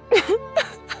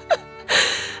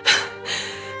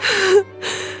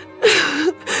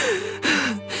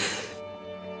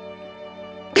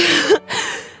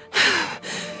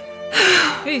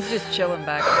 He's just chilling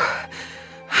back there.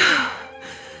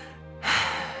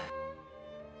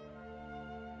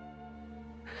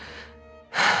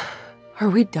 Are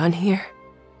we done here?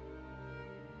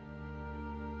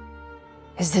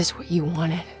 Is this what you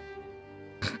wanted?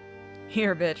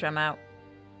 Here, bitch, I'm out.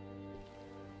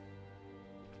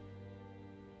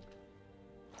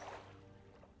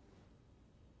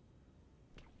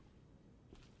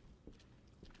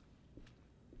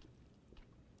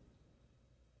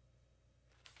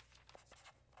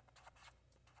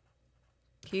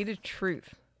 Key to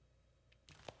truth.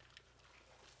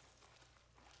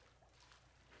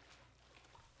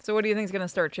 So what do you think's gonna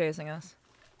start chasing us?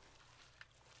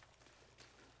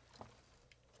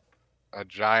 A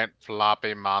giant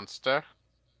floppy monster.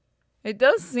 It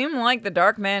does seem like the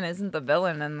Dark Man isn't the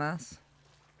villain in this.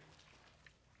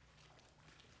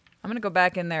 I'm gonna go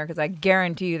back in there because I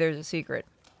guarantee you there's a secret.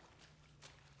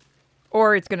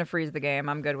 Or it's gonna freeze the game.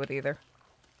 I'm good with either.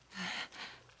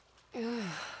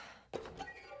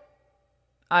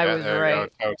 I was there right. You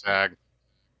go, toe tag.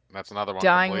 That's another one.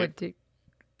 Dying complete. would take.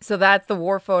 So that's the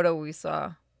war photo we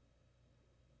saw.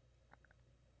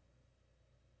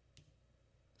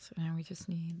 So now we just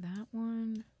need that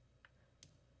one.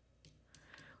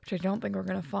 Which I don't think we're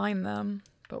going to find them.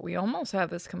 But we almost have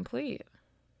this complete.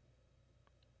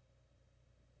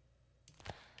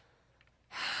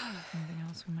 Anything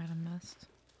else we might have missed?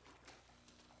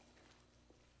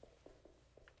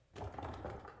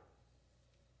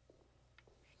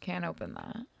 Can't open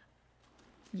that.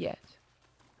 Yet.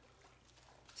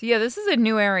 So yeah, this is a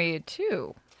new area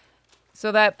too.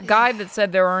 So that guy that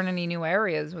said there aren't any new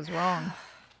areas was wrong.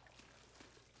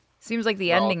 Seems like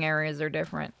the ending areas are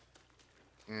different.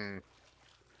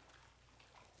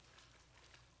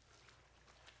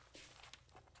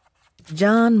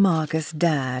 John Marcus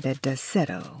died at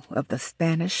Deseto of the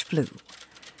Spanish flu.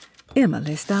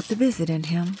 Emily stopped visiting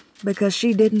him because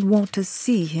she didn't want to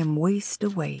see him waste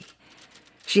away.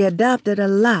 She adopted a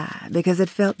lie because it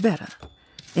felt better.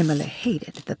 Emily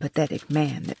hated the pathetic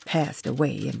man that passed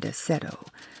away in Deseto,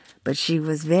 but she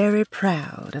was very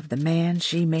proud of the man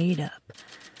she made up.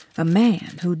 A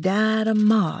man who died a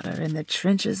martyr in the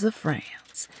trenches of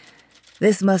France.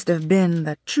 This must have been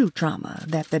the true trauma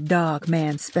that the Dark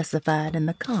Man specified in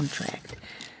the contract.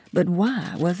 But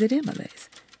why was it Emily's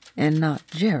and not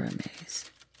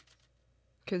Jeremy's?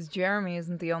 Because Jeremy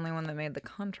isn't the only one that made the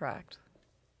contract.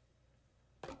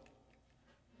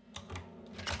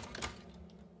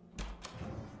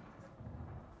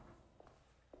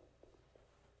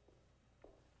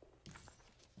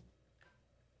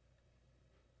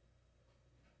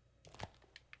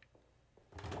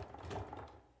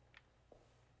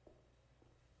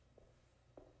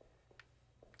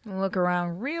 Look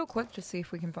around real quick to see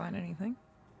if we can find anything.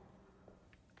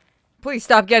 Please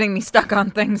stop getting me stuck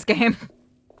on things, game.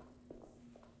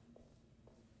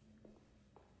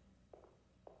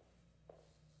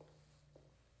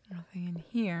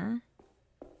 here.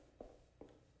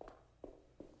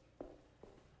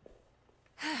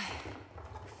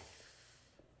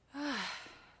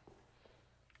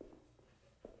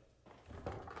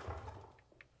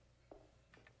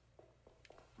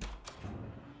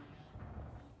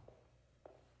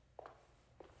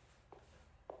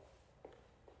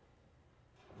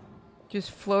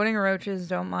 Just floating roaches,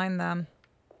 don't mind them.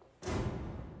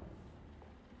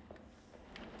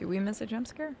 Did we miss a jump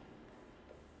scare?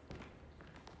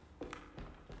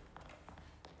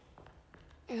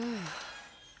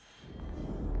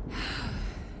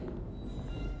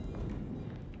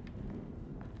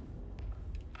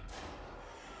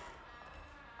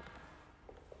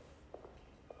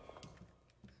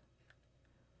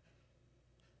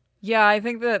 Yeah, I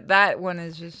think that one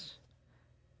is just...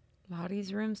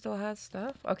 Lottie's room still has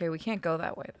stuff? Okay, we can't go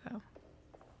that way, though.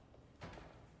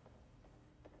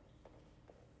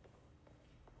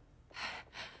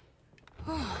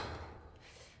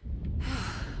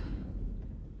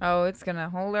 Oh, it's gonna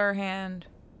hold our hand.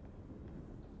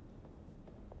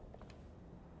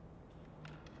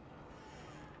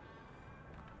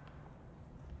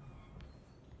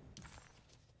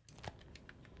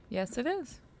 Yes, it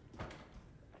is.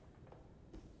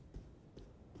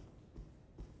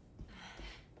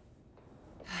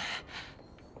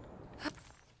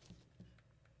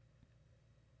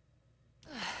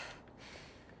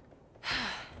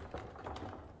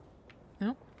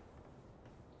 No.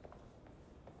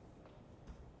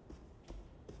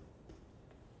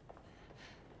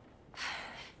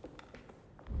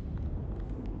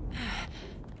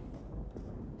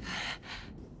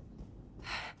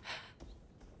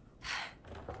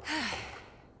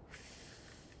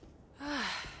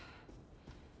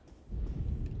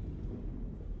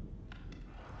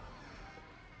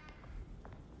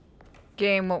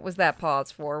 Game, what was that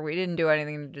pause for? We didn't do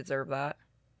anything to deserve that.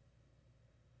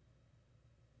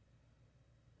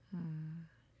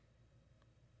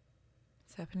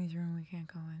 Stephanie's room we can't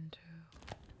go into.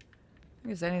 I think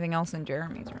there's anything else in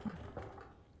Jeremy's room.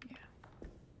 Yeah.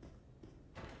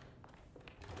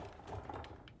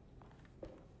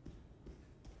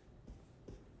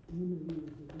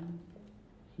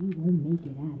 She won't make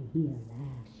it out of here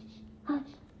alive. Hush.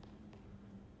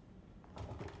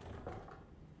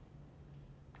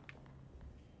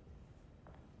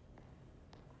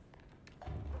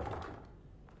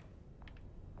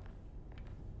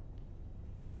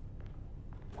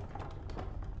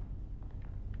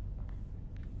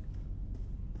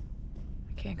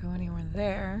 Can't go anywhere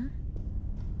there.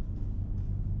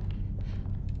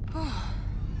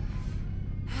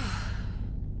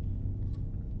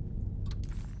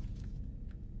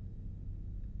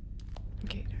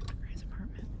 Okay, Dr. Gray's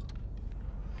apartment.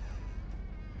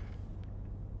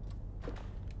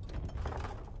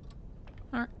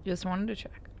 Alright, just wanted to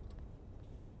check.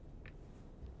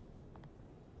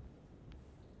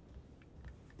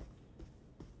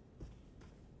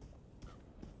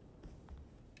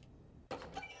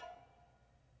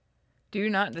 Do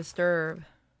not disturb.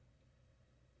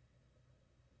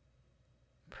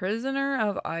 Prisoner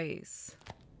of ice.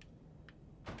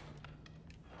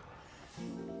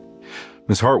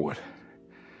 Miss Hartwood,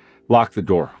 lock the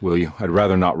door, will you? I'd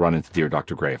rather not run into dear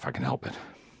Dr. Gray if I can help it.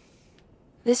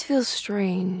 This feels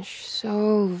strange.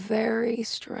 So very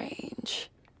strange.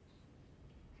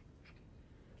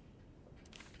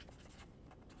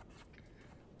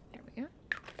 There we go.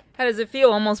 How does it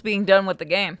feel almost being done with the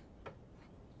game?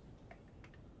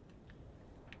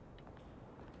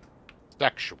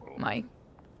 Sexual. Mike.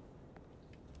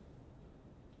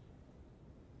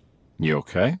 You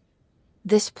okay?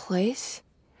 This place?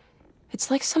 It's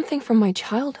like something from my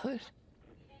childhood.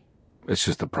 It's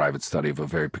just a private study of a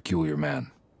very peculiar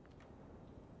man.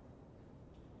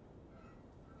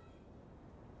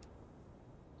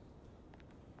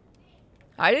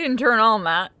 I didn't turn on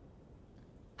that.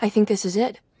 I think this is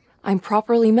it. I'm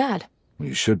properly mad.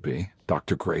 You should be.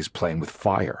 Dr. Gray's playing with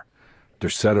fire.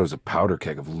 Derceto's a powder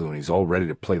keg of loonies, all ready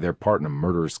to play their part in a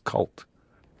murderous cult.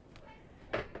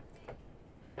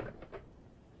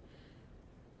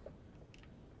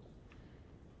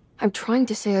 I'm trying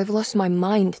to say I've lost my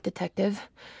mind, Detective.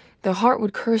 The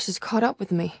Hartwood curse has caught up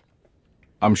with me.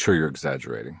 I'm sure you're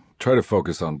exaggerating. Try to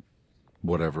focus on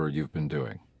whatever you've been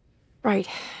doing. Right.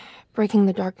 Breaking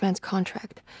the Dark Man's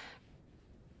contract.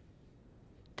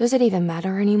 Does it even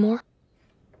matter anymore?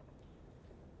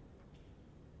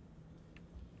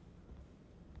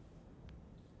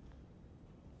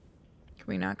 Can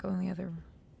we not go in the other?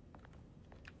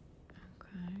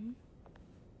 Okay.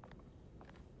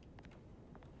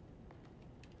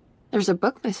 There's a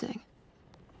book missing.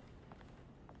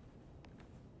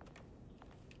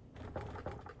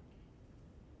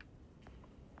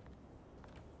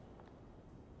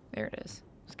 There it is.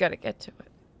 Just gotta get to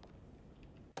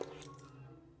it.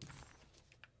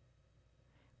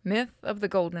 Myth of the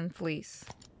Golden Fleece.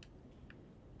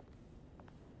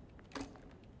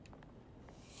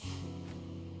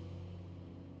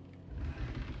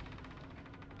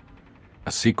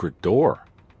 A secret door.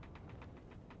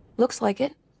 Looks like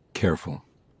it. Careful.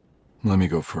 Let me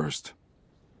go first.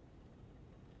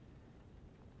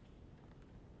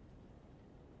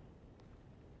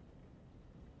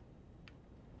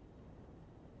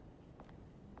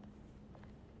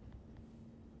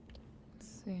 Let's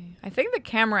see. I think the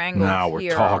camera angles Now we're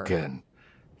here talking.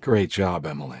 Great job,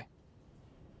 Emily.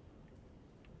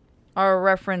 are a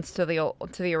reference to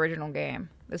the original game.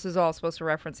 This is all supposed to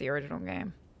reference the original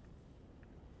game.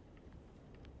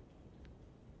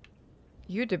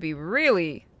 You to be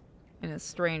really in a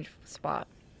strange spot.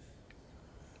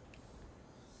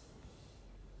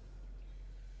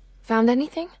 Found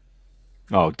anything?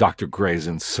 Oh, Dr. Gray's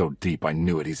in so deep, I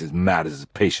knew it. He's as mad as his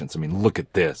patients. I mean, look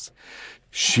at this.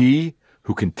 She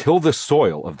who can till the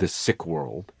soil of this sick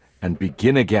world and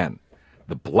begin again,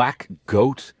 the black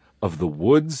goat of the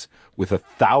woods with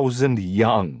 1,000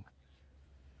 young.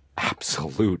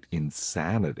 Absolute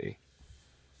insanity.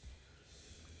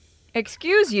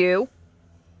 Excuse you.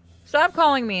 Stop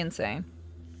calling me insane.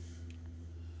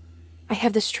 I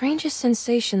have the strangest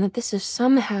sensation that this is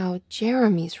somehow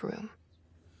Jeremy's room.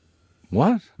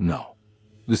 What? No.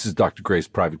 This is Dr. Gray's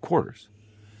private quarters.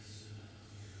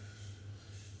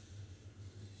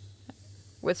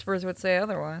 Whispers would say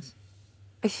otherwise.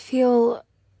 I feel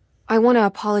I want to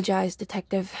apologize,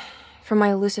 Detective, for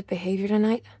my elusive behavior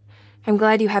tonight. I'm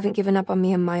glad you haven't given up on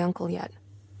me and my uncle yet.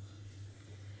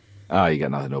 Ah, you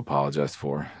got nothing to apologize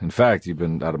for. In fact, you've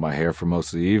been out of my hair for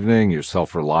most of the evening, you're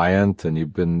self-reliant, and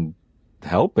you've been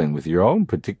helping with your own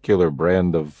particular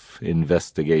brand of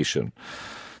investigation.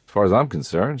 As far as I'm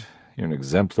concerned, you're an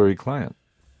exemplary client.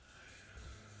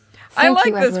 I Thank like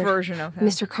you, this Edward. version of him.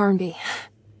 Mr. Carnby.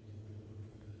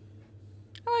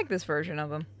 I like this version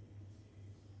of him.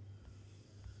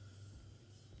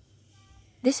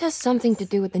 This has something to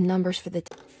do with the numbers for the...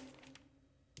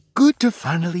 Good to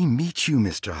finally meet you,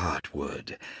 Mr.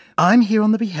 Hartwood. I'm here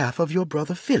on the behalf of your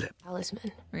brother Philip.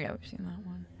 Talisman. Yeah, we've seen that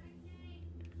one.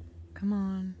 Come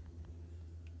on.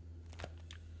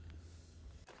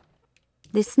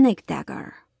 The snake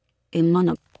dagger. A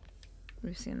mono...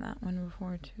 We've seen that one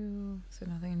before too, so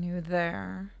nothing new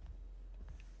there.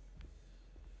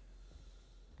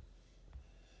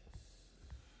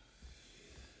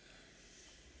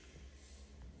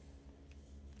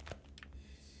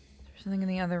 Is there something in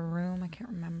the other room? I can't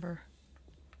remember.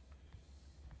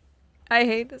 I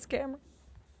hate this camera.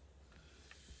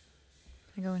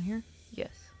 Can I go in here?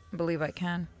 Yes. I believe I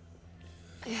can.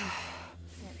 There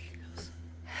she goes.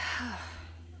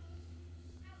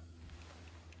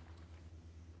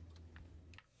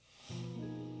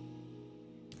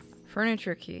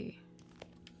 Furniture key.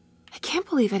 I can't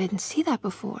believe I didn't see that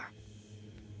before.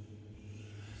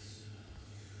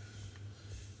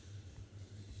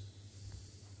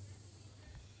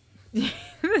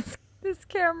 This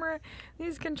camera,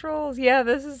 these controls. Yeah,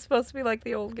 this is supposed to be like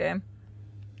the old game.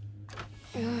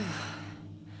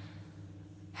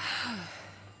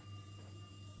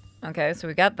 Okay, so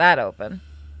we got that open.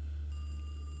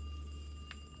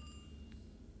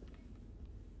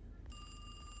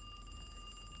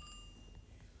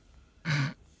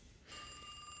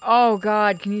 Oh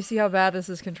god, can you see how bad this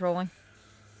is controlling?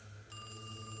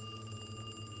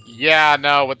 Yeah,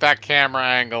 no, with that camera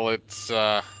angle, it's,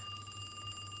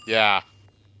 yeah.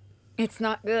 It's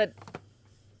not good.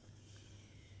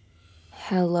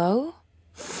 Hello?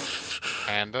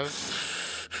 Pandas?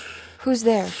 Who's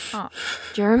there? Oh.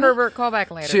 Jeremy? Pervert, call back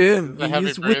later. Jim, The heavy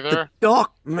he's with the breather?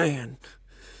 dark man.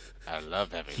 I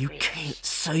love heavy You breathers. can't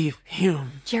save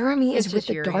him. Jeremy It's is with just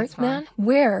the Yuri, Dark it's fine. Man?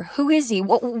 Where? Who is he?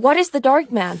 What is the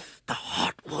Dark Man? The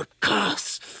Heartwood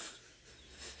curse.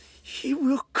 He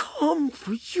will come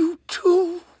for you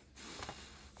too.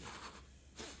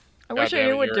 I wish I damn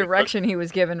knew it, what Yuri. direction he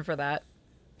was given for that.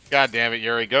 God damn it,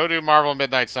 Yuri. Go do Marvel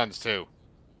Midnight Suns 2.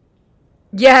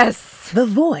 Yes! The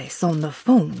voice on the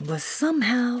phone was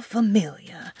somehow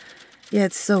familiar,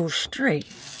 yet so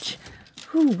strange.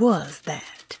 Who was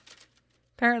that?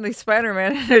 Apparently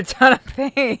Spider-Man had a ton of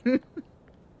pain.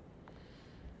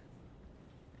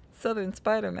 Southern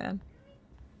Spider-Man.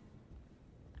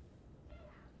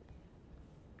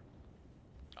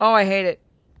 Oh, I hate it.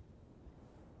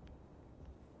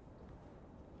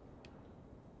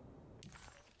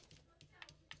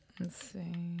 Let's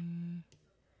see.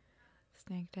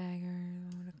 Snake dagger,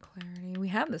 load of clarity. We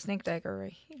have the snake dagger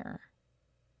right here.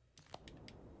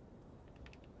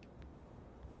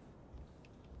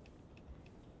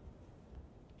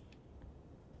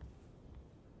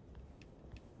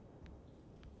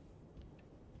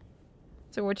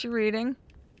 So what you reading?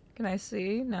 Can I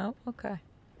see? No? Okay.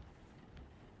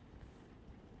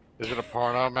 Is it a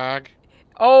porno mag?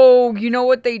 Oh, you know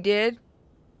what they did?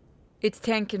 It's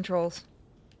tank controls.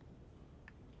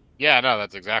 Yeah, no,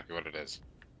 that's exactly what it is.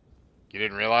 You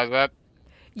didn't realize that?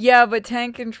 Yeah, but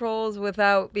tank controls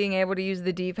without being able to use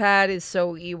the D-pad is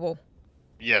so evil.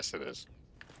 Yes, it is.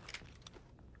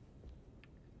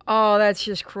 Oh, that's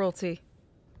just cruelty.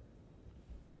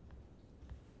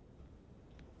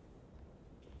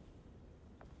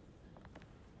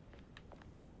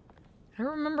 I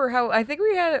don't remember how... I think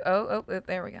we had... Oh,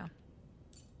 there we go.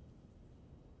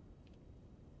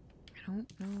 I don't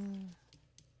know.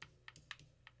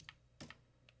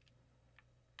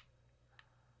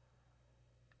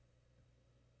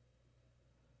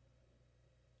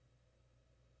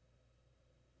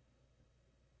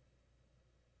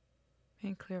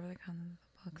 Made clear of the content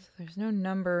of the book. So there's no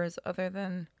numbers other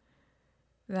than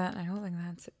that. I don't think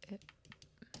that's it.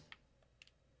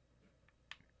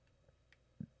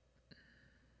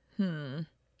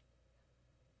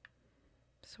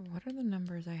 So what are the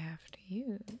numbers I have to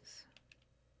use?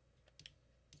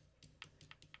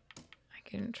 I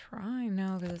can try.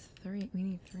 No, because it's 3. We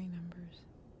need 3 numbers.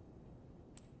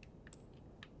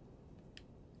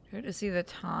 Do I have to see the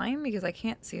time? Because I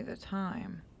can't see the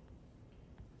time.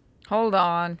 Hold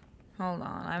on. Hold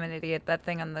on. I'm an idiot. That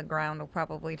thing on the ground will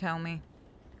probably tell me.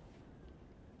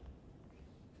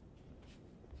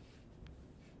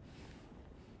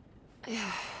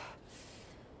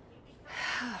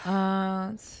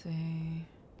 Let's see.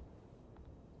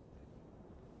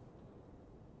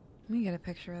 Let me get a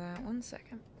picture of that. 1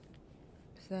 second.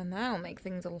 So then that'll make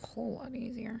things a whole lot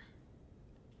easier.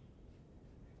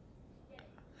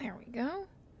 There we go.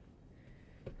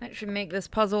 That should make this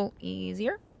puzzle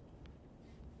easier.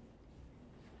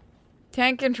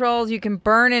 Tank controls, you can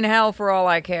burn in hell for all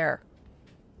I care.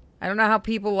 I don't know how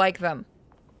people like them.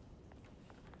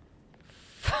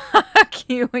 Fuck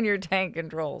you and your tank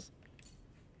controls.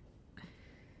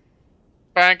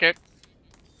 Bank it.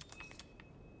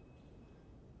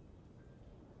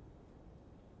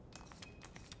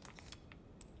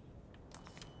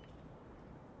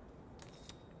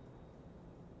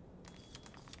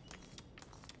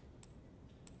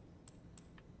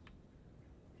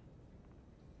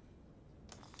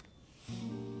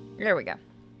 There we go.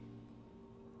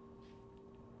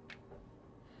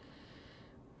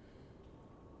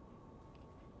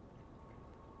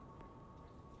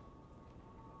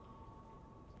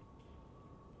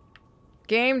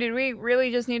 Game, did we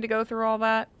really just need to go through all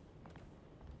that?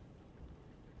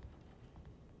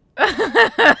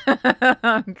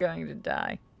 I'm going to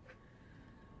die.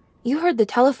 You heard the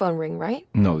telephone ring, right?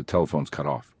 No, the telephone's cut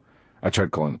off. I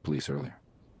tried calling the police earlier.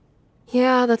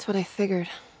 Yeah, that's what I figured.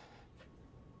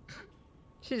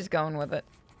 She's going with it.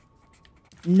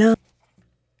 None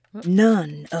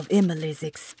of Emily's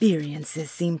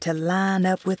experiences seemed to line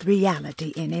up with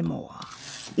reality anymore.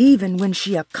 Even when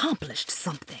she accomplished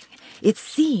something, it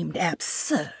seemed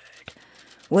absurd.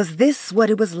 Was this what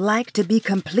it was like to be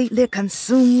completely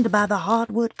consumed by the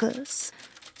Heartwood curse?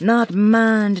 Not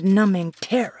mind-numbing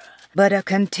terror, but a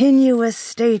continuous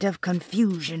state of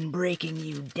confusion breaking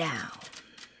you down.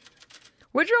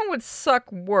 Which one would suck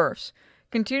worse?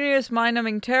 Continuous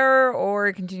mind-numbing terror or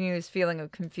a continuous feeling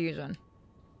of confusion?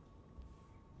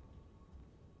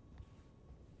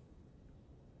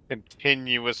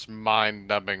 Continuous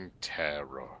mind-numbing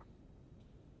terror.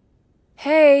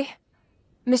 Hey,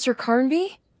 Mr.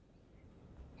 Carnby?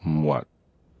 What?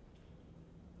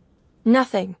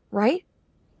 Nothing, right?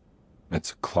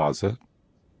 It's a closet?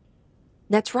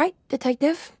 That's right,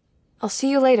 Detective. I'll see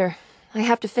you later. I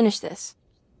have to finish this.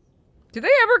 Do they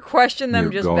ever question them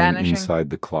You're just going vanishing?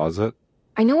 inside the closet?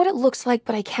 I know what it looks like,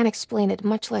 but I can't explain it,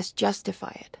 much less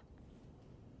justify it.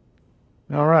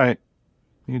 All right.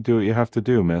 You do what you have to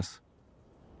do, miss.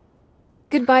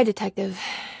 Goodbye, Detective.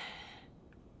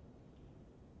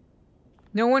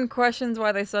 No one questions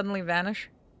why they suddenly vanish?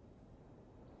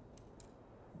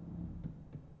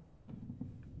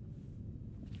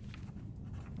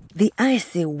 The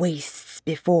icy wastes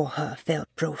before her felt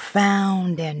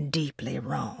profound and deeply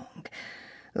wrong,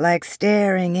 like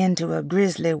staring into a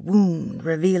grisly wound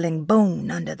revealing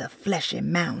bone under the fleshy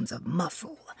mounds of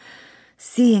muscle,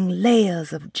 seeing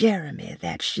layers of Jeremy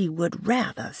that she would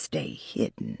rather stay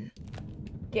hidden.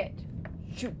 Get.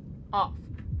 Shoot. Off.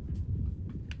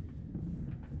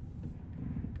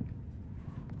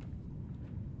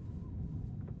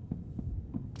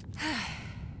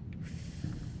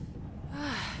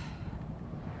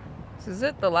 This is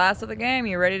it, the last of the game.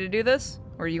 You ready to do this?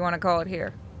 Or you want to call it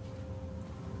here?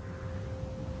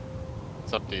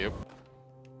 It's up to you.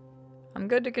 I'm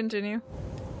good to continue.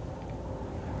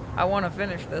 I want to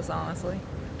finish this, honestly.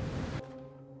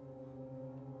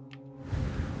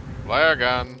 Flare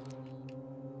gun.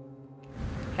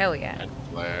 Hell yeah. And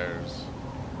flares.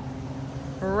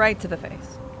 Right to the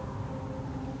face.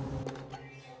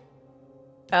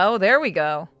 Oh, there we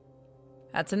go.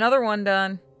 That's another one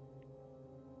done.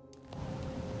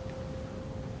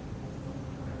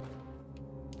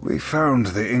 We found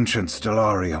the ancient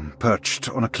stellarium perched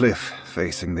on a cliff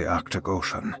facing the Arctic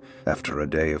Ocean after a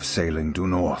day of sailing due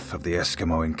north of the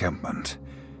Eskimo encampment.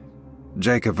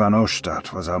 Jacob van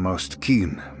Oostad was our most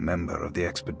keen member of the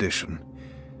expedition.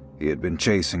 He had been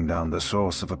chasing down the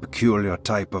source of a peculiar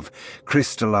type of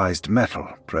crystallized metal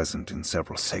present in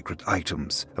several sacred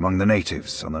items among the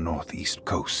natives on the northeast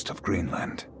coast of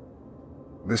Greenland.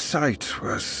 The site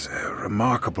was a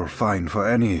remarkable find for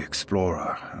any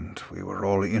explorer, and we were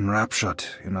all enraptured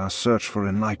in our search for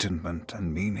enlightenment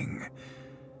and meaning.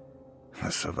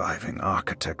 The surviving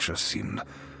architecture seemed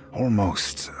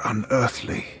almost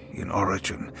unearthly in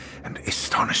origin and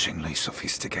astonishingly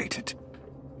sophisticated.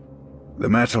 The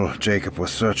metal Jacob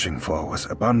was searching for was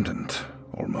abundant,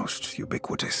 almost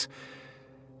ubiquitous.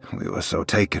 We were so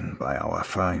taken by our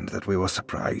find that we were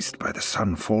surprised by the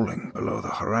sun falling below the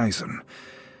horizon.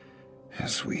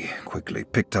 As we quickly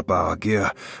picked up our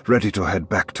gear, ready to head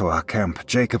back to our camp,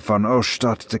 Jacob van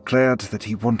Oostad declared that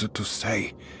he wanted to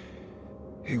stay.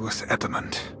 He was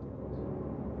adamant.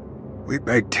 We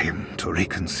begged him to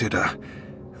reconsider.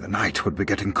 The night would be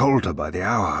getting colder by the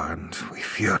hour, and we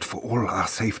feared for all our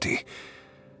safety.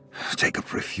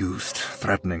 Jacob refused,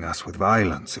 threatening us with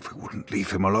violence if we wouldn't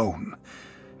leave him alone.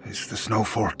 As the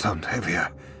snowfall turned heavier,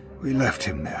 we left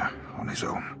him there on his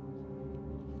own.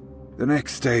 The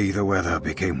next day, the weather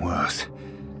became worse,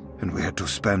 and we had to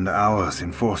spend hours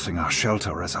enforcing our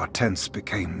shelter as our tents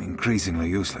became increasingly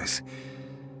useless.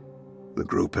 The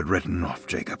group had written off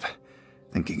Jacob,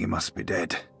 thinking he must be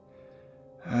dead.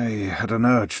 I had an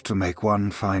urge to make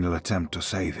one final attempt to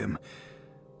save him,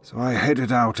 so I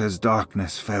headed out as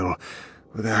darkness fell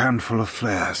with a handful of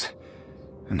flares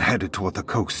and headed toward the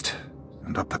coast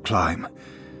and up the climb,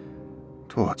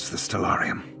 towards the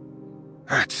stellarium.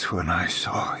 That's when I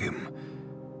saw him,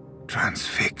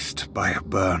 transfixed by a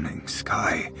burning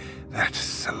sky, that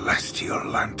celestial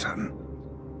lantern.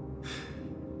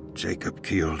 Jacob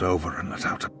keeled over and let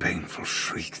out a painful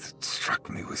shriek that struck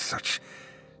me with such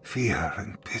fear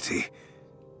and pity.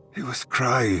 He was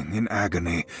crying in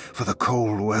agony, for the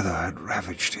cold weather had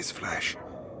ravaged his flesh.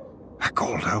 I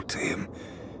called out to him,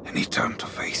 and he turned to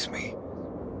face me.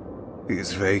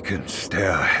 His vacant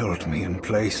stare held me in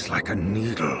place like a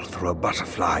needle through a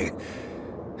butterfly,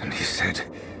 and he said,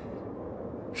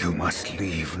 "You must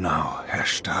leave now,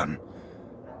 Herstan.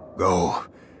 Go,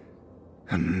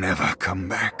 and never come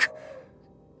back."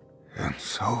 And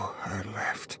so I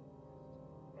left.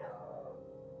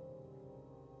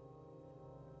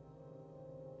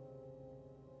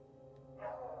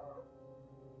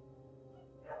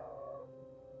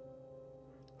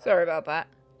 Sorry about that.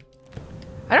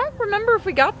 I don't remember if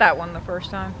we got that one the first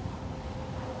time.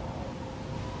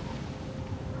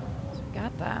 So we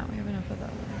got that. We have enough of those.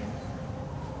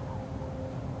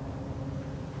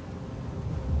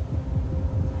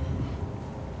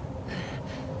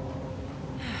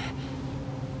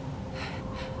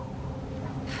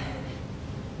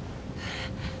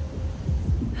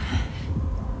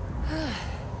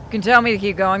 You can tell me to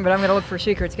keep going, but I'm gonna look for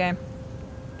secrets, game.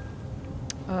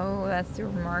 Oh, that's the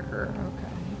marker. Okay.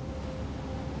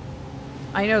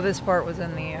 I know this part was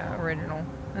in the original,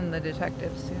 and the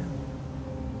detectives too.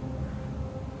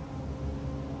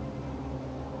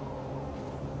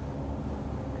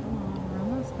 Come on, we're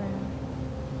almost there.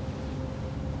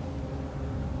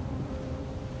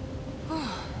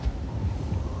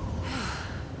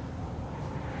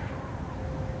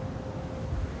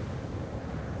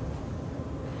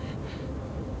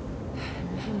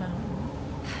 There's a mountain.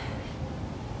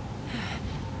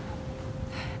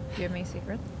 Give me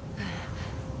secrets.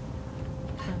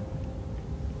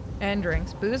 And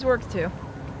drinks. Booze works too.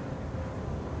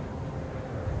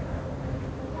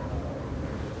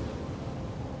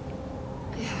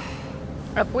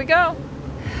 Up we go.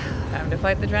 Time to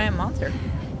fight the giant monster.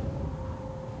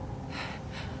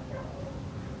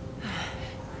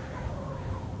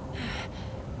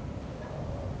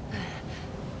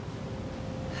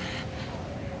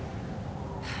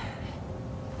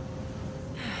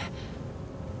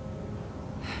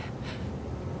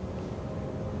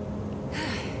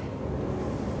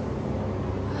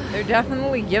 They're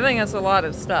definitely giving us a lot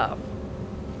of stuff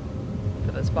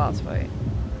for this boss fight.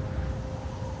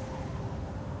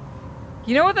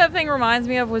 You know what that thing reminds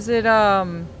me of? Was it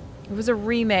was a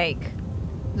remake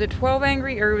Was it 12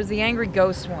 angry, or was the angry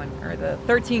ghost one, or the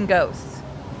 13 ghosts?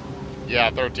 Yeah,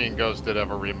 13 Ghosts did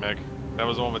have a remake. That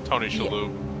was the one with Tony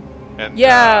Shalhoub. And,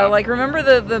 yeah, like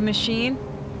remember the machine?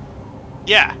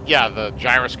 Yeah, the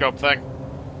gyroscope thing.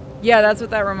 Yeah, that's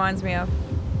what that reminds me of.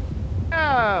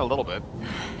 A little bit.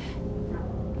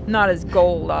 Not as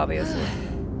gold, obviously.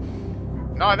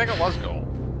 No, I think it was gold,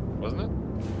 wasn't it?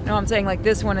 No, I'm saying like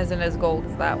this one isn't as gold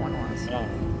as that one was. Oh.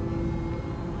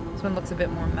 This one looks a bit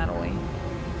more metally.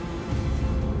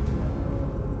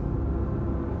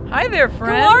 Hi there,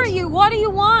 friend. Who are you? What do you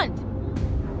want?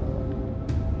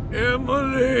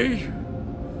 Emily,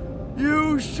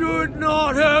 you should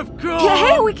not have come. Yeah,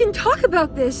 hey, we can talk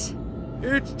about this.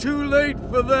 It's too late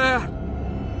for that.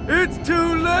 It's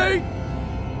too late.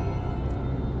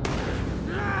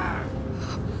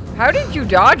 How did you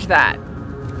dodge that?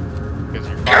 Because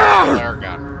you fired a flare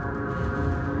gun.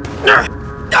 There you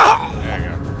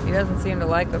go. He doesn't seem to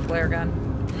like the flare gun.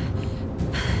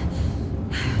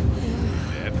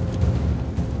 Dead.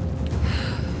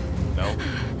 Nope.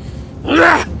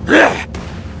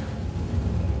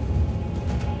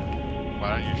 Why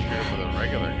don't you shoot him with a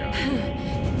regular gun?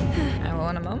 I will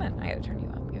in a moment. I gotta turn you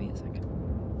up. Give me a second.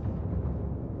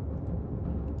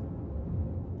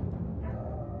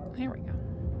 There we go.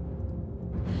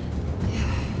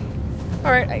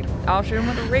 Alright, I'll shoot him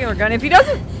with a regular gun. If he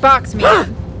doesn't box me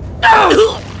in,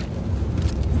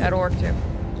 that'll work too.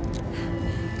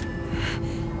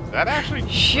 Is that actually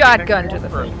shotgun to the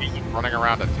face? He's running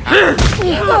around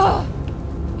attacking.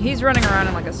 He's running around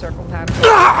in like a circle pattern.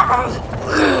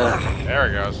 There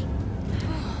he goes.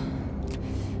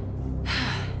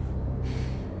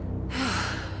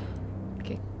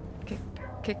 Kick, kick,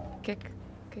 kick, kick,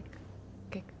 kick,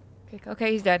 kick, kick.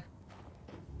 Okay, he's dead.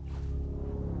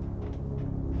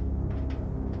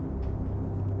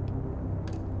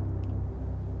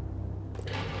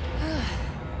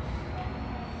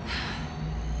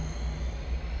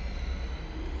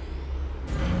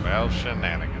 Well,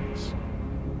 shenanigans.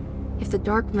 If the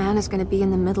Dark Man is gonna be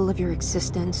in the middle of your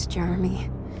existence, Jeremy,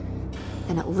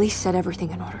 then at least set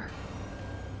everything in order.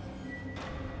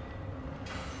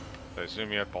 I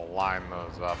assume you have to line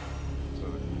those up so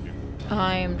that you can...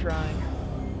 I am trying.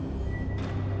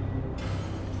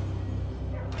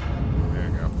 There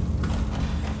you go.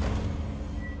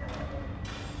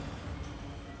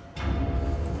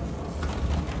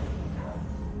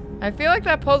 I feel like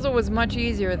that puzzle was much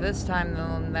easier this time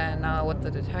than with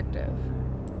the detective.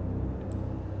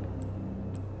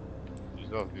 You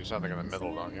still have to do something in the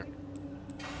middle, don't you?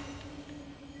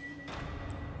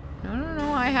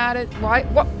 No, I had it. Why?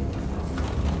 What?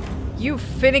 You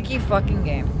finicky fucking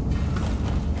game.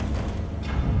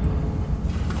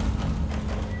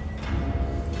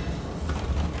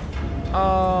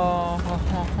 Oh,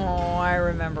 I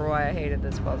remember why I hated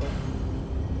this puzzle.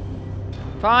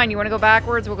 Fine, you want to go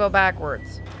backwards? We'll go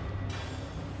backwards.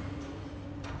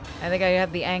 I think I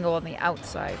have the angle on the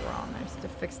outside wrong. I have to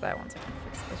fix that once I can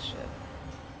fix this shit.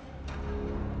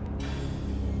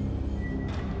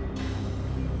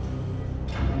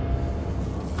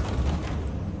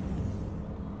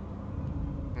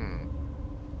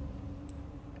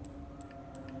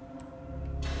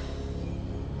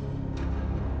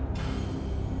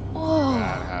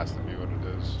 That has to be what it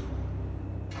is.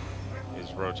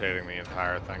 He's rotating the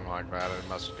entire thing like that. It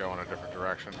must go in a different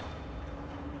direction.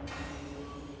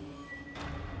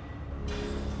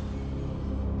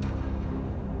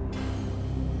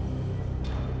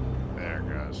 There it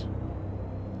goes.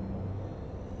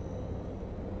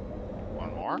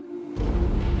 One more?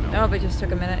 Nope, it just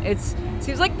took a minute.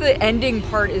 Seems like the ending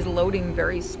part is loading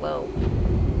very slow.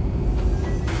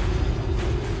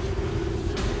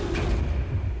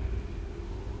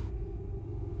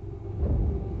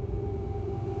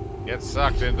 Get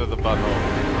sucked into the butthole.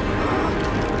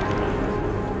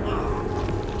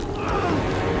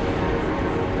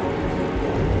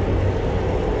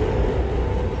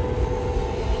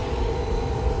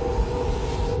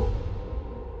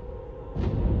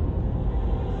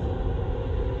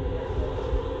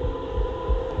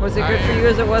 Was it good for you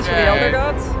as it was for the Elder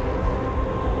Gods?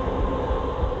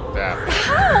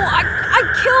 How? I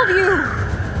killed you!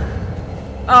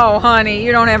 Oh, honey,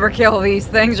 you don't ever kill these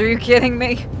things. Are you kidding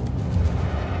me?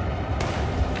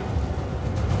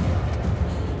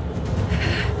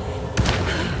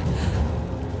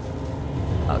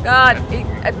 Oh, God.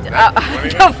 What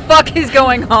the fuck is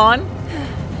going on?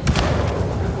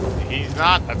 He's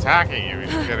not attacking you,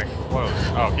 he's getting close.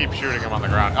 Oh, keep shooting him on the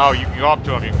ground. Oh, you can go up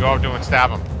to him. You can go up to him and stab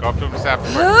him. Go up to him and stab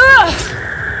him.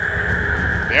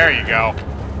 There you go.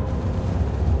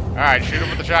 Alright, shoot him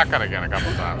with the shotgun again a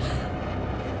couple times.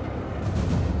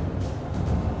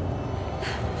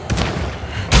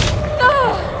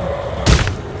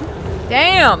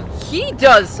 Damn, he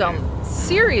does some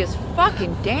serious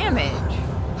fucking damage.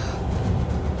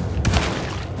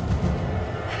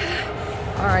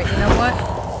 Alright, you know what?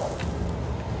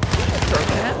 Throw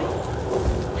that at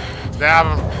me. Stab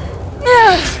him.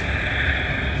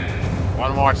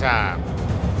 One more time.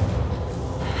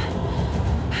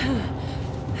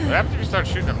 What happens if you start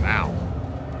shooting him now?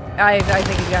 I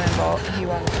think he got involved. He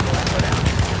won't go down.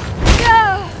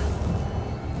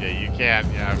 Yeah, you can't.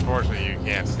 Yeah, unfortunately, you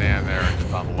can't stand there and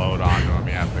just unload onto him.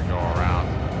 You have to go around.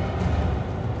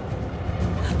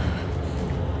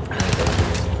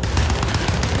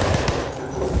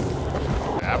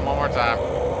 Have him one more time.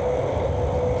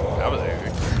 That was easy.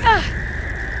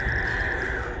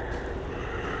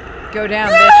 Go down,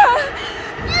 bitch.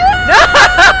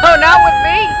 No, not with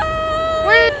me.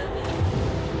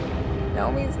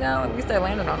 No means no. At least I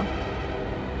landed on him.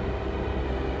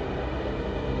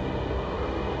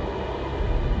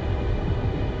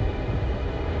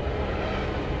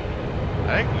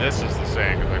 I think this is the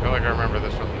same because I feel like I remember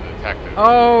this from the detective.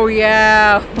 Oh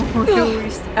yeah, we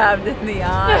stabbed in the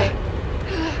eye.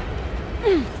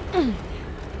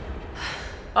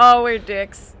 Oh, we're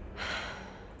dicks.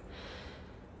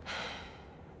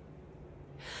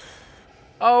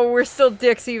 Oh, we're still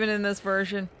dicks even in this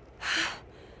version.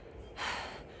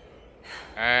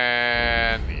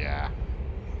 And yeah.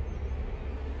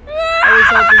 I was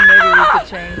hoping maybe we could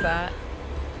change that.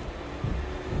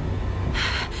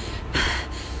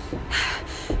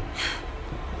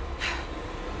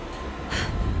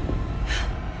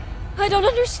 I don't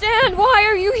understand. Why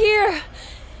are you here?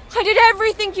 I did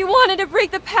everything you wanted to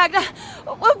break the pact.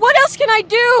 What else can I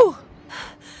do?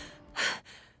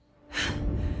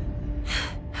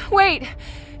 Wait,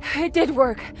 it did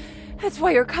work. That's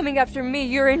why you're coming after me.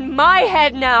 You're in my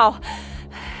head now.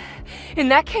 In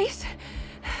that case,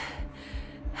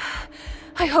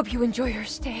 I hope you enjoy your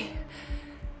stay.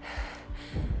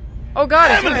 Oh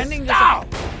god, is your ending just...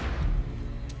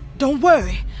 Don't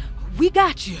worry. We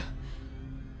got you.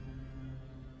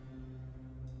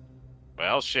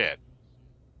 Well, shit.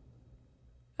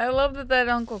 I love that that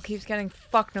uncle keeps getting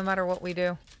fucked no matter what we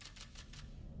do.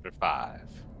 Chapter 5.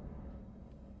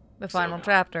 The final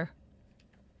chapter.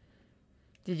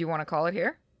 Did you want to call it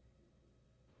here?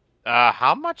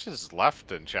 How much is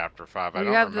left in Chapter 5? I We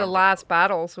don't have remember. the last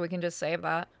battle, so we can just save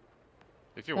that.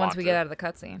 If you once want we to. get out of the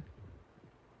cutscene.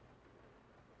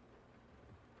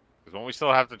 Because won't we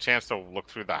still have the chance to look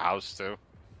through the house, too?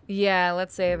 Yeah,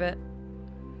 let's save it.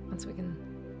 Once we can...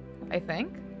 I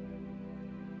think?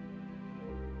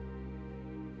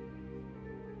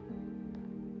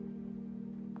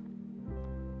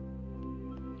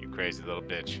 You crazy little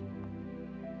bitch.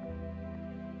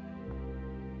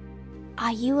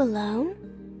 Are you alone?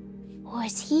 Or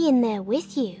is he in there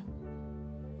with you?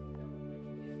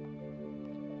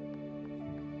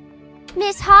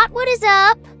 Miss Hotwood is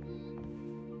up.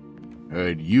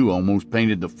 Heard you almost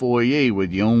painted the foyer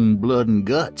with your own blood and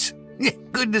guts.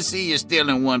 Good to see you still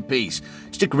in one piece.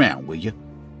 Stick around, will you?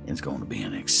 It's going to be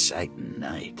an exciting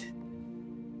night.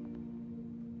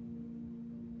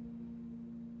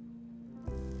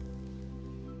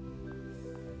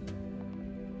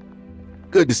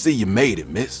 Good to see you made it,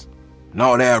 miss. And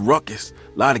all that ruckus,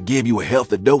 Lotta gave you a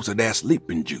healthy dose of that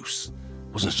sleeping juice.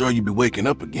 Wasn't sure you'd be waking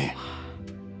up again.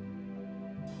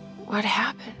 What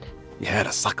happened? You had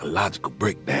a psychological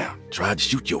breakdown. Tried to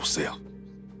shoot yourself.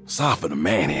 Sorry for the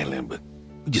manhandling, but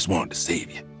we just wanted to save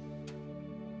you.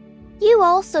 You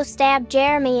also stabbed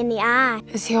Jeremy in the eye.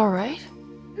 Is he alright?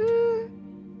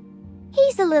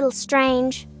 He's a little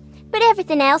strange, but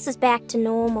everything else is back to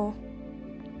normal.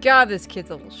 God, this kid's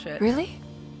a little shit. Really?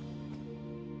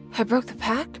 I broke the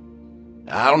pact?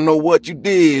 I don't know what you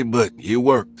did, but it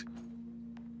worked.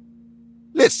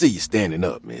 Let's see you standing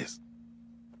up, miss.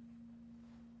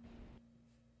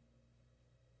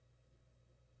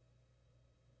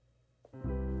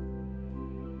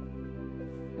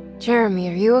 Jeremy,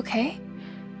 are you okay?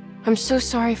 I'm so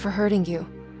sorry for hurting you.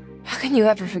 How can you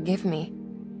ever forgive me?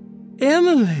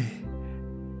 Emily,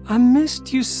 I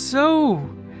missed you so.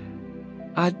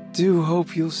 I do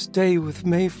hope you'll stay with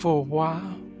me for a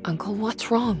while. Uncle, what's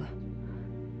wrong?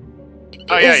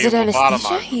 Oh, yeah, Is it you anesthesia?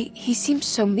 lobotomized. He seems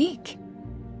so meek.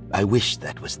 I wish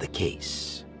that was the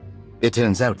case. It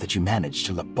turns out that you managed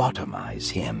to lobotomize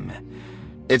him.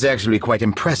 It's actually quite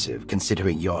impressive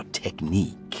considering your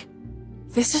technique.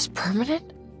 This is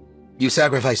permanent? You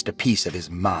sacrificed a piece of his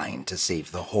mind to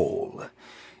save the whole.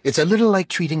 It's a little like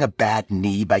treating a bad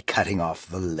knee by cutting off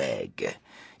the leg.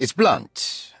 It's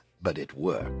blunt, but it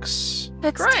works.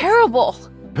 That's terrible.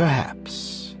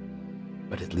 Perhaps.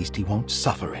 But at least he won't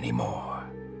suffer anymore.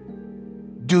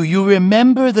 Do you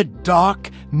remember the Dark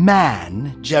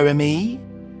Man, Jeremy?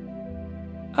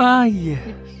 Ah,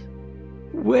 yes.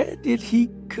 Where did he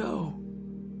go?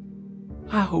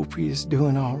 I hope he is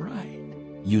doing all right.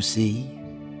 You see?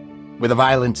 With a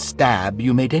violent stab,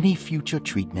 you made any future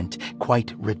treatment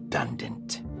quite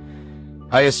redundant.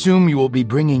 I assume you will be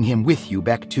bringing him with you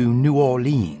back to New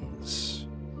Orleans.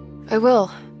 I will.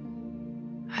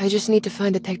 I just need to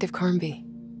find Detective Carnby.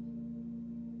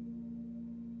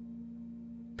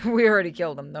 We already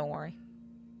killed him, don't worry.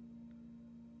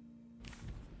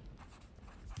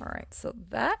 Alright, so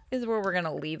that is where we're going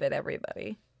to leave it,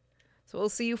 everybody. So we'll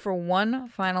see you for one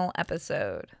final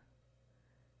episode.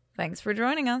 Thanks for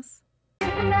joining us.